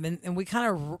of time. And we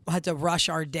kind of had to rush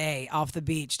our day off the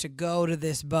beach to go to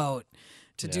this boat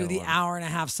to do the well. hour and a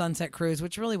half sunset cruise,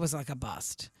 which really was like a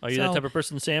bust. Are you that type of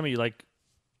person, Sam? Are you like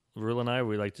Rule and I?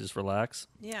 We like to just relax.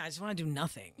 Yeah, I just want to do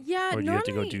nothing. Yeah, Or do you normally, have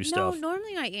to go do stuff? No,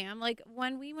 normally I am. Like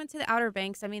when we went to the Outer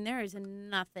Banks, I mean, there is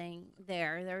nothing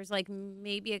there. There's like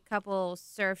maybe a couple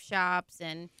surf shops,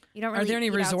 and you don't really. Are there any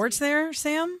eat out resorts too- there,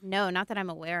 Sam? No, not that I'm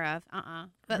aware of.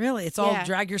 But Really? It's all yeah.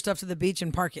 drag your stuff to the beach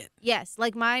and park it. yes,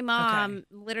 like my mom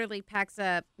literally packs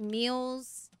up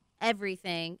meals,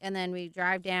 everything, and then we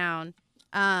drive down.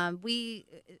 We,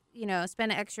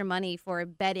 spend extra money for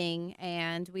bedding,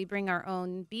 and we bring our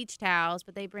own beach towels,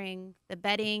 but they bring the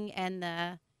bedding and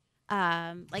the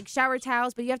like shower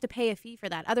towels, but you have to pay a fee for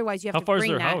that. Otherwise, you have How to far is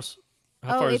bring their that. house?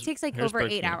 How far It is takes like Harrisburg over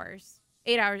 8 from here? hours.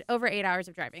 8 hours, over 8 hours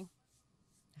of driving.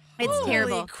 It's Holy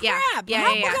terrible. crap. Yeah, What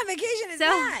yeah. kind of vacation is So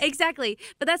that? exactly,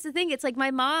 but that's the thing. It's like my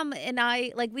mom and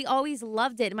I, like we always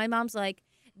loved it. And my mom's like,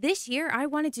 this year I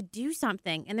wanted to do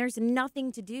something, and there's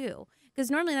nothing to do because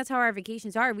normally that's how our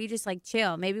vacations are. We just like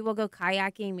chill. Maybe we'll go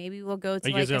kayaking. Maybe we'll go to Are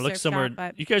you like guys a gonna look surf somewhere? shop.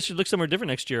 But You guys should look somewhere different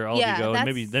next year. All Yeah, of you go, and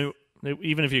maybe that's-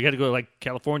 even if you got to go to like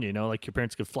California, like your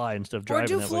parents could fly instead of Or driving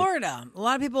do that way. Florida. A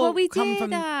lot of people well, we come did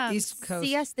from East Coast.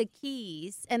 Siesta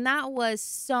Keys, and that was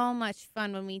so much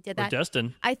fun when we did Or that.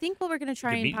 Destin. I think what we're going to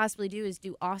try could and meet. possibly do is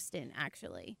do Austin,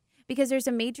 actually, because there's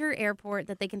a major airport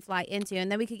that they can fly into,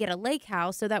 and then we could get a lake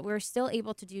house so that we're still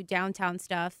able to do downtown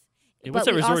stuff. Hey, what's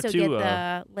but that we resort also too? get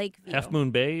the lake view. Half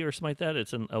Moon Bay or something like that.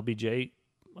 It's in LBJ.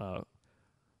 Our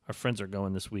friends are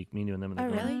going this week. Me and them. And they're Oh,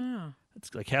 going. really? Oh.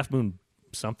 It's like Half Moon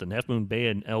something. Half Moon Bay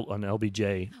and on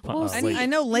LBJ. Well, I, lake. I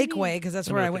know Lakeway because that's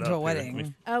Let me where I look went it to a up here.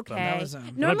 wedding. Okay. That was,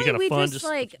 might be Normally kinda we fun, just just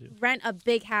like to do. rent a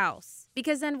big house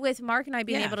because then with Mark and I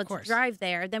being Yeah, able of to course. drive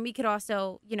there, then we could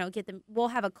also get them. We'll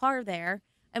have a car there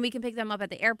and we can pick them up at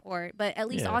the airport. But at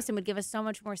least Yeah. Austin would give us so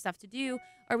much more stuff to do.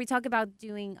 Or we talk about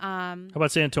doing How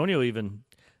about San Antonio? Even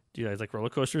do you guys like roller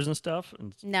coasters and stuff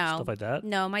and no stuff like that?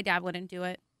 No, my dad wouldn't do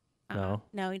it. No?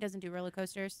 No, he doesn't do roller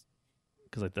coasters.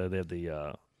 Because like they have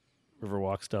the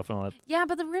Riverwalk stuff and all that. Yeah,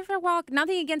 but the Riverwalk,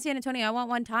 nothing against San Antonio. I went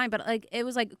one time, but like it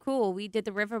was like cool. We did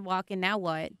the Riverwalk, and now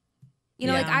what?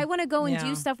 Like Yeah. I want to go and Yeah.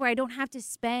 do stuff where I don't have to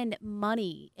spend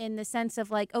money in the sense of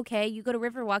like, okay, you go to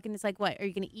Riverwalk and it's like, what? Are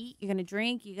you gonna eat? You're gonna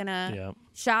drink? You're gonna Yeah.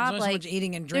 shop? There's only so Like much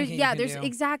eating and there's, drinking. yeah, you there's can do.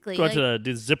 exactly. Go out like, to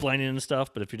do zip lining and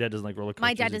stuff, but if your dad doesn't like roller coasters,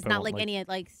 my dad he does probably not won't like any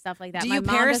like stuff like that. Do My you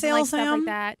mom doesn't parasail, like stuff Sam? like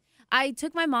that. I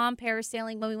took my mom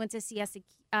parasailing when we went to Siesta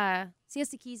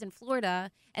Keys in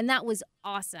Florida, and that was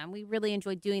awesome. We really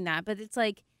enjoyed doing that. But it's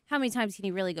like, how many times can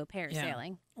you really go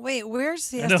parasailing? Wait, where's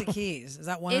Siesta Keys? Is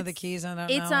that one of the keys? I don't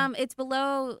know. It's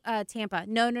below Tampa.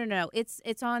 No.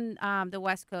 It's on the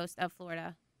west coast of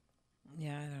Florida.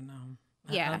 Yeah, I don't know.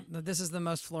 Yeah. This is the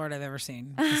most Florida I've ever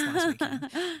seen this last weekend.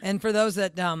 And for those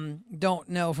that don't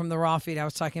know from the raw feed, I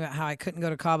was talking about how I couldn't go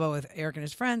to Cabo with Eric and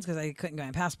his friends because I couldn't get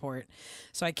my passport.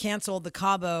 So I canceled the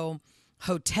Cabo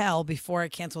hotel before I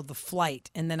canceled the flight.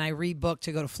 And then I rebooked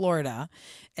to go to Florida.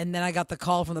 And then I got the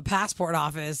call from the passport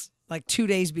office like 2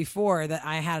 days before that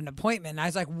I had an appointment. And I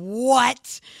was like,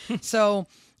 what? So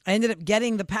I ended up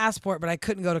getting the passport, but I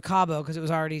couldn't go to Cabo because it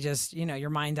was already just, your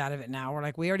mind out of it now. We're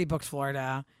like, we already booked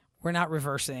Florida. We're not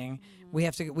reversing. We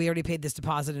already paid this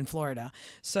deposit in Florida.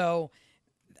 So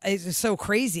it's just so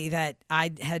crazy that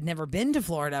I had never been to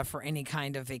Florida for any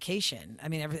kind of vacation. I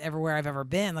mean, everywhere I've ever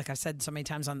been, like I've said so many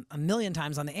times a million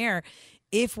times on the air,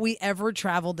 if we ever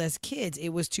traveled as kids, it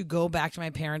was to go back to my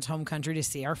parents' home country to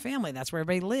see our family. That's where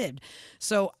everybody lived.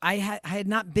 So I had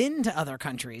not been to other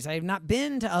countries. I had not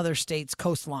been to other states'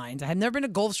 coastlines. I had never been to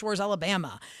Gulf Shores,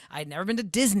 Alabama. I had never been to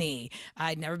Disney.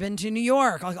 I'd never been to New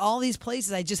York. Like all these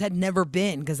places I just had never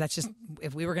been, because that's just,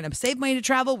 if we were going to save money to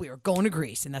travel, we were going to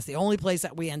Greece, and that's the only place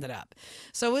that we ended up.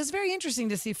 So it was very interesting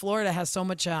to see Florida has so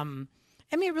much, I mean,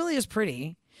 it really is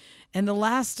pretty. And the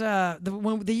last,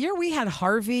 the year we had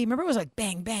Harvey, remember it was like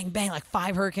bang, bang, bang, like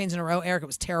 5 hurricanes in a row. Eric, it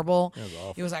was terrible. That was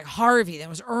awful. It was like Harvey, then it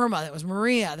was Irma, then it was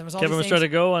Maria, then was all Kevin these was things. trying to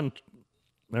go on.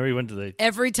 Remember he went to the.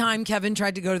 Every time Kevin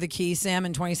tried to go to the Keys, Sam,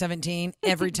 in 2017,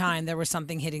 every time there was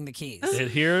something hitting the Keys. They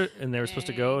hit here, and they were supposed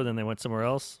to go, and then they went somewhere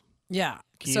else. Yeah.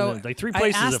 Keys, So like 3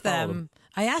 places I that asked followed them.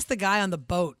 I asked the guy on the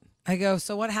boat. I go,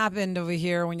 so what happened over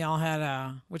here when y'all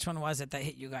had which one was it that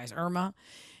hit you guys? Irma?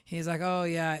 He's like, oh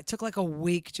yeah, it took like a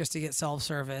week just to get cell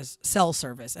service,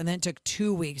 and then it took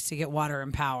 2 weeks to get water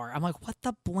and power. I'm like, what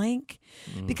the blank?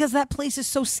 Because that place is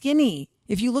so skinny.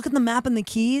 If you look at the map in the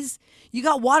Keys, you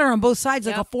got water on both sides,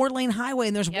 like a 4-lane highway,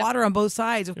 and there's water on both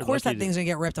sides. Of You're course, lucky that thing's gonna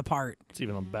get ripped apart. It's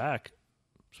even on back.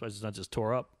 So it's not just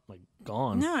tore up, like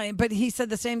gone. No, but he said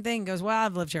the same thing. He goes, well,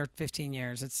 I've lived here 15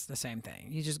 years. It's the same thing.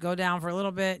 You just go down for a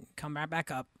little bit, come right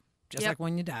back up, just like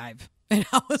when you dive. And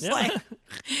I was like,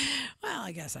 well,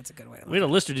 I guess that's a good way to look We had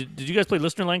a listener. Did you guys play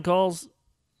listener line calls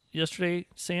yesterday,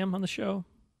 Sam, on the show?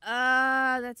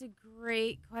 That's a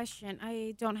great question.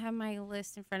 I don't have my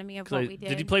list in front of me of what we did.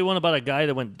 Did you play one about a guy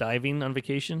that went diving on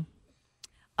vacation?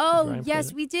 Oh, Brian yes,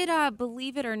 played it? we did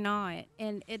Believe It or Not.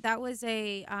 And that was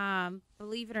a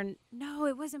Believe It or No,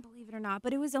 it wasn't Believe It or Not,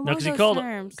 but it was along No, those because he called.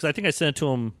 terms. Because I think I sent it to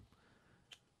him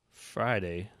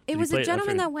Friday. It Did he was play a I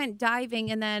gentleman figured- that went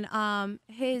diving, and then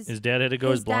his dad had to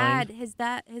go. His blind. his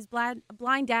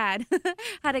blind dad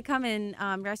had to come and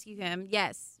rescue him.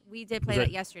 Yes, we did play Was that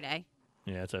that- yesterday.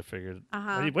 Yeah, that's what I figured. Uh-huh.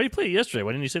 Why did you play it yesterday?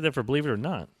 Why didn't you say that for Believe It or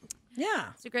Not? Yeah.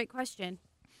 It's a great question.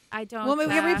 I don't. Well, we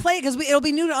can replay it because it'll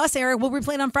be new to us, Eric. We'll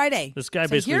replay it on Friday. This guy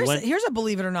So basically went. here's a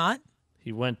Believe It or Not.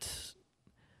 He went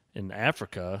in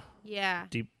Africa Yeah.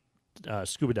 deep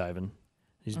scuba diving.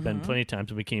 He's been Mm-hmm. plenty of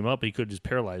times. When we came up, he could just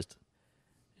paralyzed.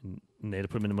 And they had to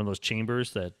put him in one of those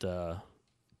chambers that.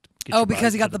 Get Oh, your because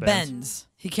body he got to the bends.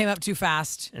 He came up too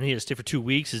fast. And he had to stay for 2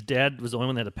 weeks. His dad was the only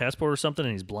one that had a passport or something,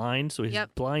 and he's blind. So his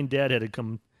Yep. blind dad had to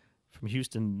come from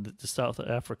Houston to South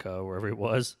Africa, wherever it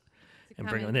was, and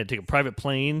bring him. And they had to take a private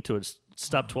plane to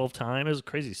stop 12 times. It was a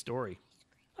crazy story.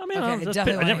 I mean, Okay, I that's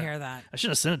definitely I want to never- hear that. I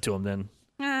shouldn't have sent it to him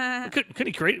then. Couldn't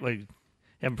he create like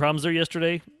having problems there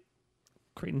yesterday?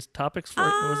 Creating topics for it?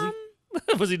 Was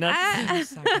he? Was he not? I'm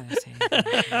just not gonna say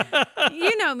anything.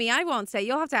 You know me. I won't say.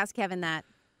 You'll have to ask Kevin that.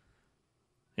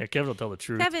 Yeah, Kevin will tell the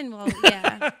truth. Kevin will.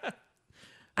 Yeah.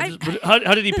 But how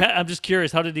did he? I'm just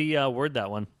curious. How did he word that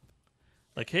one?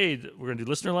 Like, hey, we're gonna do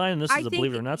listener line, and this I is a think-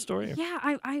 Believe It or Not story. Yeah,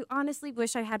 I honestly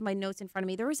wish I had my notes in front of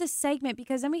me. There was a segment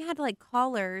because then we had like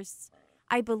callers.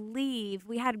 I believe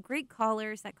we had great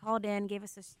callers that called in, gave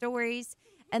us the stories,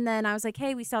 and then I was like,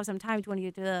 "Hey, we still have some time. Do you want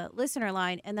to do the listener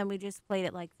line?" And then we just played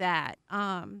it like that.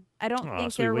 I don't Aw,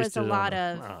 think so we there was wasted a it lot on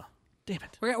of. Aw, damn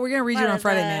it. We're gonna redo lot it on of,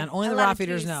 Friday, man. Only a the lot raw of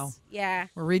feeders juice. know. Yeah,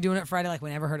 We're redoing it Friday like we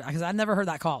never heard it because I've never heard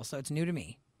that call, so it's new to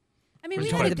me. I mean, We're we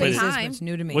just had a trying to good play But time. it's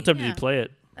new to me. What time did Yeah. he play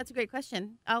it? That's a great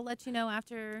question. I'll let you know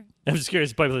after. I'm just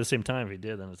curious. Probably the same time if he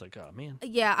did. Then it's like, oh man,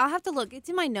 Yeah, I'll have to look. It's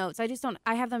in my notes. I just don't.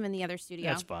 I have them in the other studio.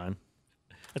 that's fine.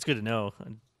 That's good to know.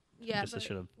 Yeah, guess I but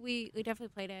should've- we definitely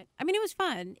played it. I mean, it was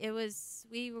fun. It was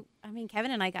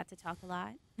Kevin and I got to talk a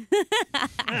lot.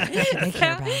 They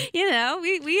care about it. You know,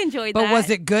 we enjoyed But that. was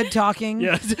it good talking?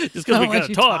 Yeah, just because Don't we let gotta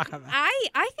you talk. about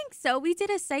it. I think so. We did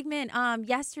a segment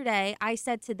yesterday. I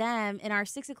said to them in our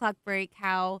 6:00 break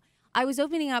how I was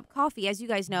opening up coffee. As you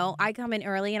guys know, I come in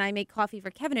early and I make coffee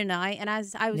for Kevin and I. And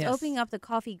as I was Yes. opening up the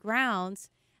coffee grounds,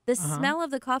 the smell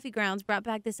of the coffee grounds brought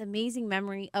back this amazing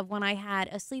memory of when I had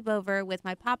a sleepover with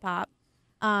my pop-pop,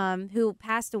 who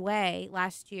passed away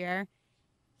last year.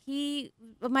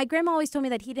 My grandma always told me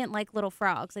that he didn't like little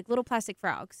frogs, like little plastic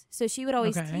frogs. So she would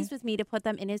always Okay. tease with me to put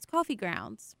them in his coffee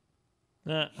grounds.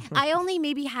 Uh, I only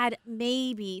had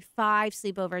 5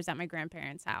 sleepovers at my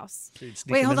grandparents' house. so you'd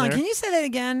sneak Wait, him hold in on. there? Can you say that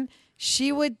again?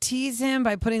 She would tease him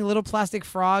by putting little plastic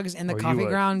frogs in the Or you coffee would.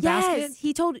 ground basket.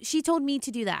 Yes, she told me to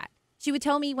do that. She would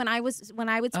tell me when I would spend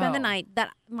the Oh. night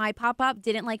that my pop-up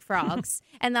didn't like frogs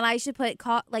and that I should put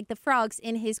the frogs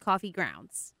in his coffee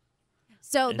grounds.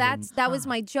 So And that was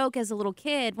my joke as a little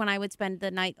kid when I would spend the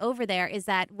night over there, is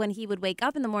that when he would wake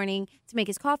up in the morning to make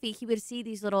his coffee, he would see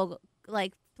these little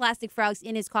like plastic frogs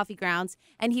in his coffee grounds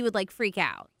and he would like freak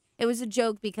out. it was a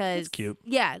joke because cute.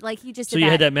 Yeah, like he just So did you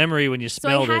that. had that memory when you So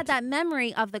I smelled had it. that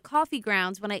memory of the coffee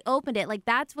grounds when I opened it. Like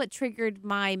that's what triggered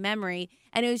my memory,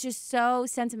 and it was just so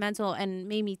sentimental and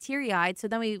made me teary-eyed. So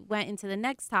then we went into the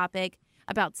next topic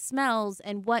about smells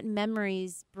and what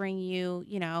memories bring you,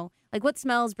 like what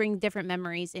smells bring different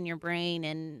memories in your brain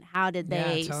and how did Yeah,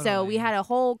 they. So totally. we had a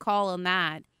whole call on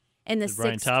that in the Did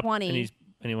Ryan Top 620.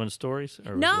 anyone's stories?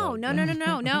 Or was No, that-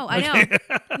 no. I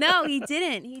know. No, he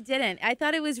didn't. He didn't. I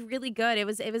thought it was really good. It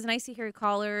was nice to hear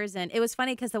callers, and it was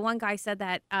funny because the one guy said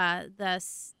that the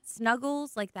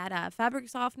Snuggles, like that fabric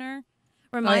softener,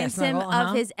 reminds him Snuggle, uh-huh.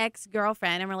 of his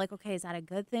ex-girlfriend, and we're like, okay, is that a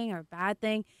good thing or a bad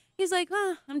thing? He's like,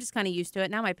 I'm just kind of used to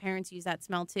it. Now my parents use that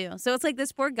smell too. So it's like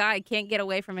this poor guy can't get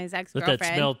away from his Let ex-girlfriend.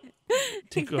 that smell.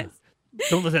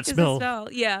 Don't let that It's the smell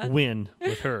yeah. win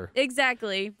with her.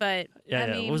 Exactly, but Yeah, I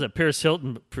yeah. mean, What was that? Paris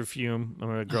Hilton perfume. I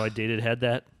remember a girl I dated had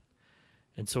that.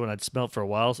 And so when I'd smell it for a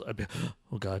while, I'd be,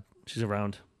 oh, God, she's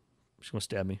around. She's going to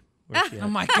stab me. Where's she at? Oh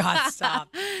my God!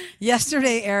 Stop.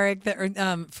 Yesterday, Eric,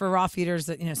 for raw feeders,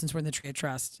 that since we're in the Tree of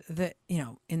Trust, that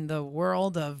in the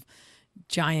world of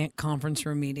giant conference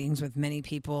room meetings with many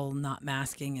people not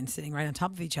masking and sitting right on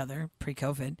top of each other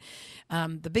pre-COVID,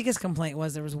 the biggest complaint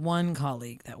was there was one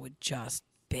colleague that would just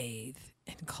bathe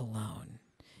in cologne.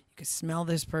 You could smell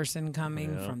this person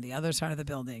coming Yeah. from the other side of the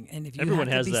building, and if you Everyone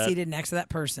have has to be that. seated next to that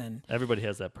person. Everybody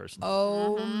has that person.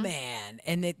 Oh man!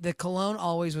 And the cologne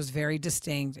always was very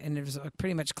distinct, and it was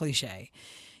pretty much cliche.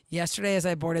 Yesterday, as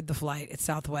I boarded the flight at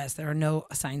Southwest, there are no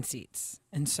assigned seats,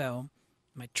 and so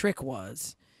my trick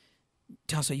was,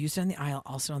 Tasso, you sit on the aisle,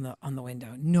 I'll sit on the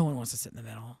window. No one wants to sit in the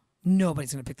middle.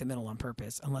 Nobody's going to pick the middle on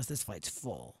purpose unless this flight's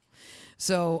full.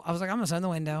 So I was like, I'm going to sit in the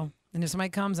window, and if somebody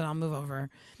comes, then I'll move over.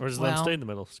 Or just let them Well, stay in the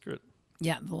middle. Screw it.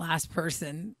 Yeah, the last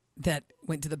person that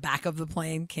went to the back of the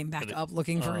plane came back up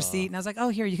looking for a seat, and I was like, "Oh,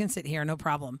 here, you can sit here, no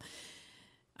problem."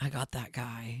 I got that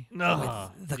guy. No,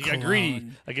 with the you got greedy.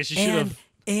 cologne. I guess you should have.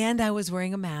 And I was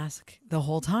wearing a mask the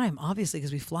whole time, obviously,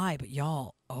 because we fly. But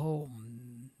y'all, oh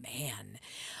man,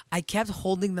 I kept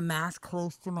holding the mask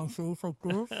close to my face like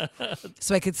this,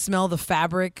 so I could smell the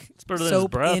fabric better than his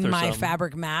soap breath in or my something.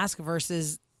 fabric mask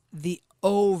versus the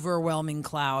overwhelming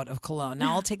cloud of cologne.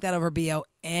 Now I'll take that over BO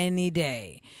any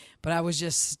day. But I was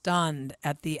just stunned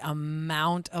at the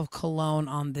amount of cologne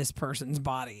on this person's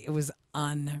body. It was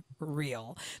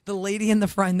unreal. The lady in the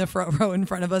front row in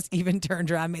front of us even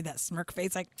turned around, made that smirk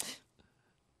face like,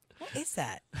 what is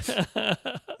that? Oh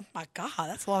my God,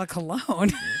 that's a lot of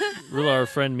cologne. Really, our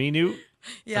friend Minu.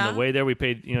 Yeah. On the way there, we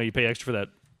paid. You pay extra for that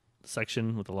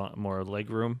section with a lot more leg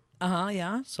room.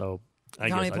 Yeah. So I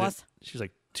Economy guess Plus? she was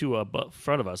like two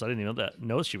front of us. I didn't even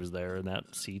know she was there in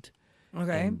that seat.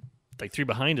 Okay. And like three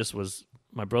behind us was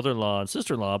my brother-in-law and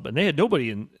sister-in-law, but they had nobody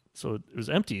in, so it was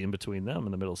empty in between them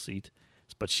in the middle seat.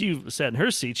 But she sat in her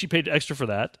seat. She paid extra for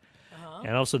that.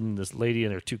 And all of a sudden, this lady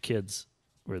and her two kids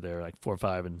were there, like 4 or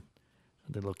 5, and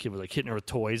the little kid was like hitting her with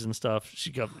toys and stuff. She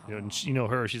got, and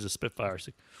her, she's a Spitfire. She's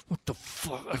like, "What the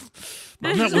fuck?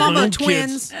 I'm not with my Mama own of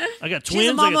twins. kids. I got She's a twins.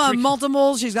 I mama got of 3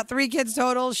 multiples. She's got 3 kids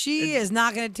total. She is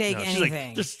not going to take No, she's like,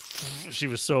 anything. she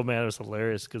was so mad. It was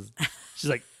hilarious because she's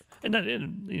like, and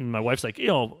even my wife's like,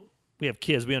 we have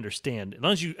kids. We understand. As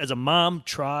long as you, as a mom,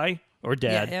 try or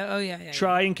dad, yeah.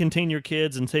 try and contain your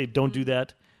kids and say, don't do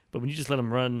that. But when you just let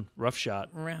them run roughshod,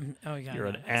 Oh yeah, You're no,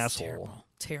 an that's asshole.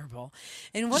 Terrible.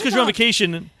 And what just because you're on about-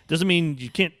 vacation doesn't mean you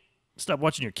can't stop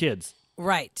watching your kids.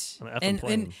 Right. On an effing And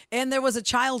plane. there was a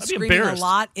child I'd be screaming a embarrassed.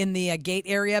 lot in the gate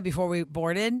area before we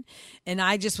boarded. And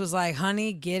I just was like,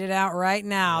 honey, get it out right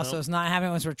now. So it's not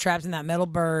happening once we're trapped in that metal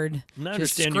bird. No, I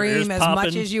Just understand your ears scream as much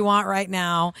popping. as you want right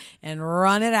now and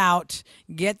run it out.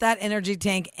 Get that energy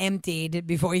tank emptied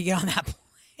before you get on that plane.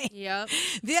 Yep.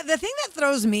 The thing that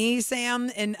throws me,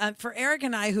 Sam, and for Eric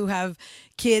and I who have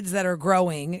kids that are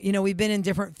growing, we've been in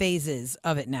different phases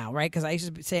of it now, right? Because I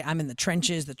used to say I'm in the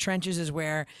trenches. The trenches is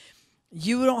where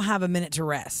you don't have a minute to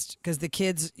rest because the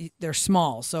kids, they're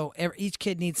small. So each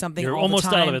kid needs something You're all almost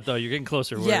the time. out of it, though. You're getting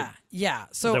closer. Yeah. They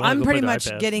So wanna I'm go pretty play the much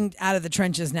iPad. getting out of the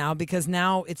trenches now because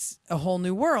now it's a whole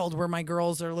new world where my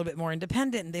girls are a little bit more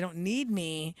independent and they don't need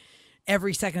me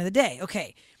every second of the day.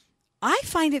 Okay. I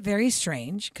find it very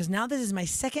strange because now this is my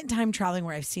second time traveling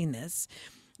where I've seen this,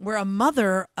 where a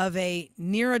mother of a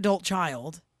near adult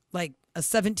child, like a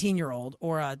 17-year-old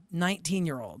or a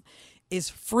 19-year-old, is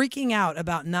freaking out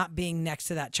about not being next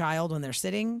to that child when they're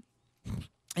sitting.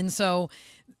 And so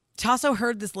Tasso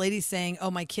heard this lady saying,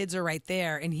 oh, my kids are right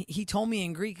there. And he told me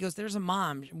in Greek, he goes, there's a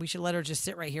mom. We should let her just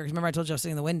sit right here. Because remember I told you I was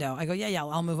sitting in the window. I go, yeah,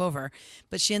 I'll move over.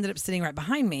 But she ended up sitting right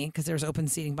behind me because there was open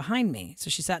seating behind me. So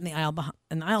she sat in the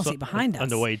aisle seat behind us. On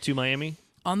the way to Miami?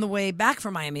 On the way back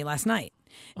from Miami last night.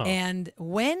 And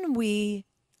when we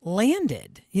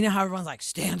landed, you know how everyone's like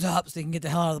stands up so they can get the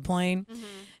hell out of the plane.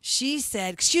 She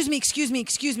said, excuse me,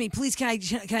 please can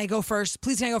I go first?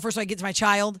 Please can I go first so I get to my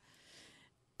child?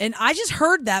 And I just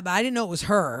heard that, but I didn't know it was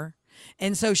her.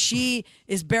 And so she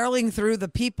is barreling through the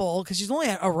people because she's only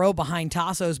a row behind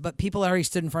Tasso's, but people already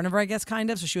stood in front of her, I guess,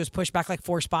 kind of. So she was pushed back like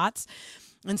 4 spots.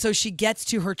 And so she gets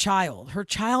to her child. Her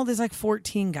child is like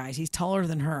 14, guys. He's taller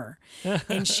than her.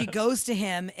 And she goes to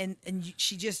him and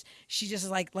she just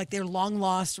is like their long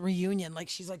lost reunion. Like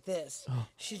she's like this.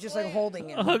 She's just like holding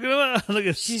him. Look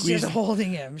at She's just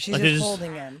holding him. She's Like just just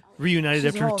holding him. reunited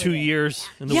She's after holding 2 it. years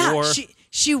in the Yeah, war.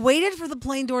 she waited for the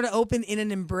plane door to open in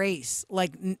an embrace.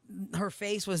 Like her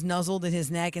face was nuzzled in his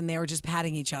neck and they were just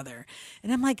patting each other.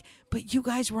 And I'm like, but you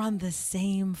guys were on the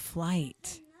same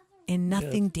flight. And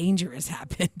nothing dangerous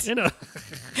happened. You know,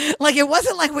 Like it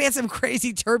wasn't like we had some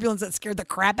crazy turbulence that scared the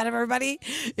crap out of everybody.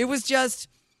 It was just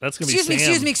that's gonna be excuse me,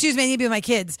 Sam. I need to be with my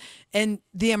kids. And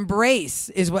the embrace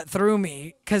is what threw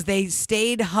me because they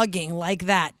stayed hugging like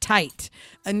that tight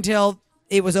until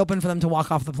it was open for them to walk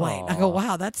off the plane. I go,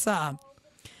 wow, that's a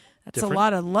Different?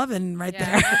 lot of loving right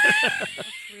Yeah. there. That's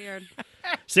weird.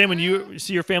 Sam, when you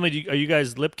see your family, are you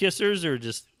guys lip kissers or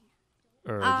just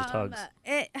hugs?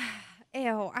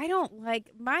 Ew, I don't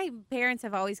like. My parents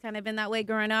have always kind of been that way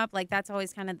growing up. Like that's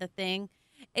always kind of the thing.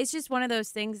 It's just one of those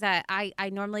things that I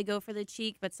normally go for the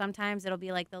cheek, but sometimes it'll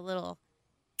be like the little.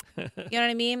 You know what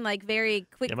I mean? Like very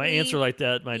quickly. Yeah, my aunts are like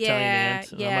that. My Italian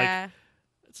aunt. And I'm like,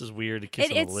 this is weird to kiss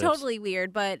on the It's lips. totally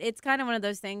weird, but it's kind of one of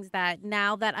those things that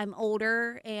now that I'm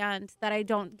older and that I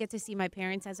don't get to see my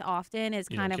parents as often is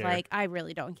You kind don't of care. like I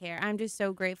really don't care. I'm just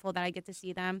so grateful that I get to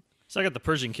see them. So I got the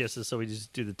Persian kisses, so we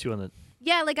just do the 2 on the.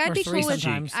 Yeah, like Or I'd be 3 cool with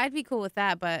sometimes. I'd be cool with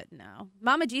that, but no.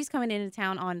 Mama G's coming into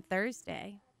town on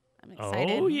Thursday. I'm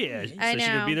excited. Oh yeah, I so she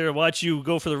could know. be there to watch you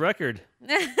go for the record. For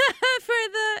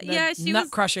the yeah, she nut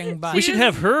was crushing butt. We should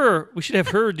have her. We should have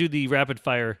her do the rapid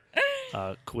fire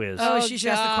quiz. Oh, Oh, she should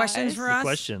ask the questions gosh. for The us.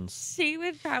 questions. she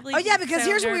would probably. Oh yeah, be because so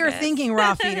here's what we were nervous. thinking,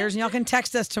 raw feeders, and y'all can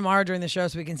text us tomorrow during the show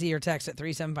so we can see your text at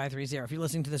 37530 if you're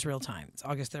listening to this real time. It's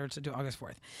August 3rd to August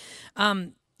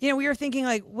 4th. We were thinking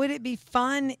like, would it be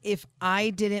fun if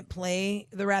I didn't play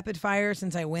the rapid fire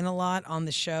since I win a lot on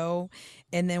the show,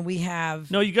 and then we have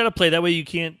No, you got to play that way. You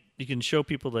can show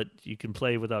people that you can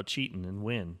play without cheating and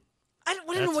win. I don't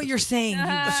know That's what the you're saying,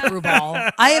 you screwball.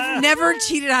 I have never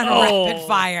cheated on Oh. rapid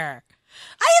fire.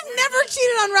 I have never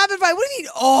cheated on rapid fire. What do you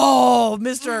mean? Oh,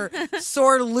 Mr.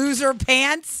 Sore Loser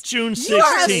Pants. June You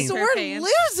are a 16th sore Pants.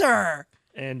 loser.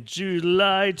 and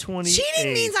July 28th.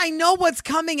 Cheating means I know what's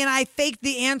coming and I faked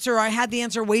the answer or I had the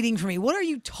answer waiting for me. What are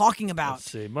you talking about?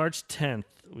 Let's see, March 10th.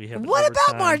 We have. What about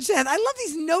overtime. March 10th? I love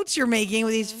these notes you're making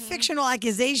with these fictional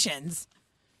accusations.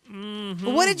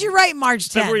 What did you write March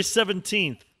 10th? February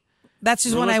 17th. That's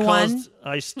just when I won. Caused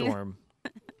Ice storm.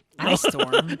 Ice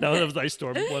storm. No, that was Ice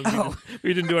Storm.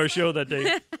 We didn't do our show that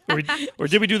day. Or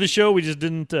did we do the show? We just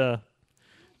didn't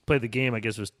play the game. I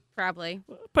guess it was Probably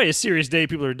probably a serious day.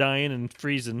 People are dying and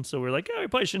freezing. So we're like, oh, we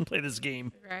probably shouldn't play this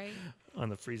game right. on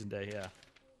the freezing day. Yeah.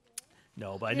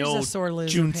 No, but I Here's know a sore loser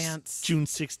June, pants. June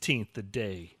 16th, the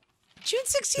day. June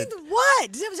 16th,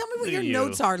 what? Tell me what Look your at you.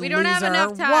 notes are, We don't have loser.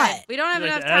 enough time. What? We don't have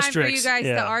Like enough the time for you asterisks, guys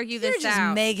yeah. to argue You're this just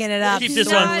out. making it up. Keep You this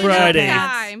know on you don't Friday. have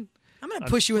Time. I'm going to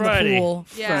push you in Friday. the pool.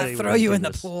 Yeah. Friday Throw we're you doing in the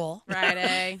this. pool.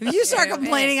 Friday. If you start Ew,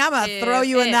 complaining, I'm going to ew, throw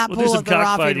you in ew. that We'll do pool some at the Raw Feed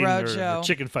cockfighting Road or show.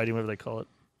 chicken fighting, whatever they call it.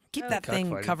 Keep that thing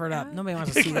cockfighting. covered up. Nobody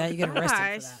wants to see that. You get arrested for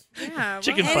Gosh. that. Yeah.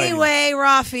 Chicken well, fighting. Anyway,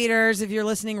 Raw Feeders, if you're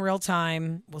listening real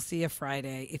time, we'll see you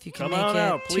Friday. If you can Come make on it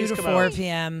out. 2 Please to come 4 out.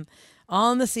 p.m.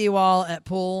 on the seawall at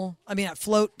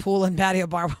Float Pool and Patio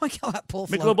Bar. What do I call that pool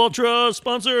float? Michelob Ultra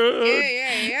sponsored.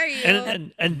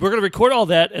 And we're going to record all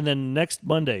that, and then next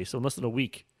Monday, so in less than a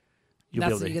week, you'll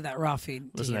That's be when you able get to that Raw Feed.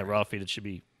 to listen to that hear. raw feed. It should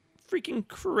be freaking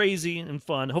crazy and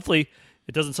fun. Hopefully,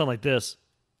 it doesn't sound like this.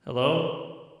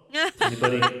 Hello?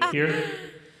 Anybody here?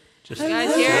 Just You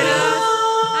guys hear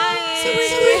it?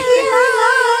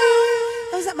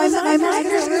 My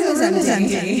microphone is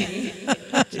empty.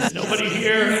 nobody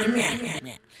here. See,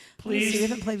 we Please,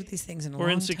 haven't played with these things in a we're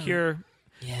long insecure. time.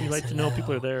 Yes, We like to know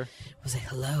people are there. We'll say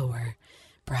hello. We're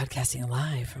broadcasting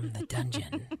live from the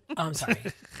dungeon. Oh, I'm sorry.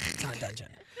 It's not a dungeon.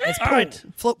 It's All pool. right.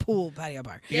 Float pool patio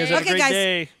bar. You guys have a Okay, great guys.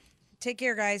 day. Take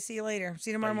care, guys. See you later.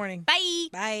 See you tomorrow morning. Bye.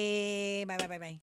 Bye. Bye. Bye. Bye. Bye.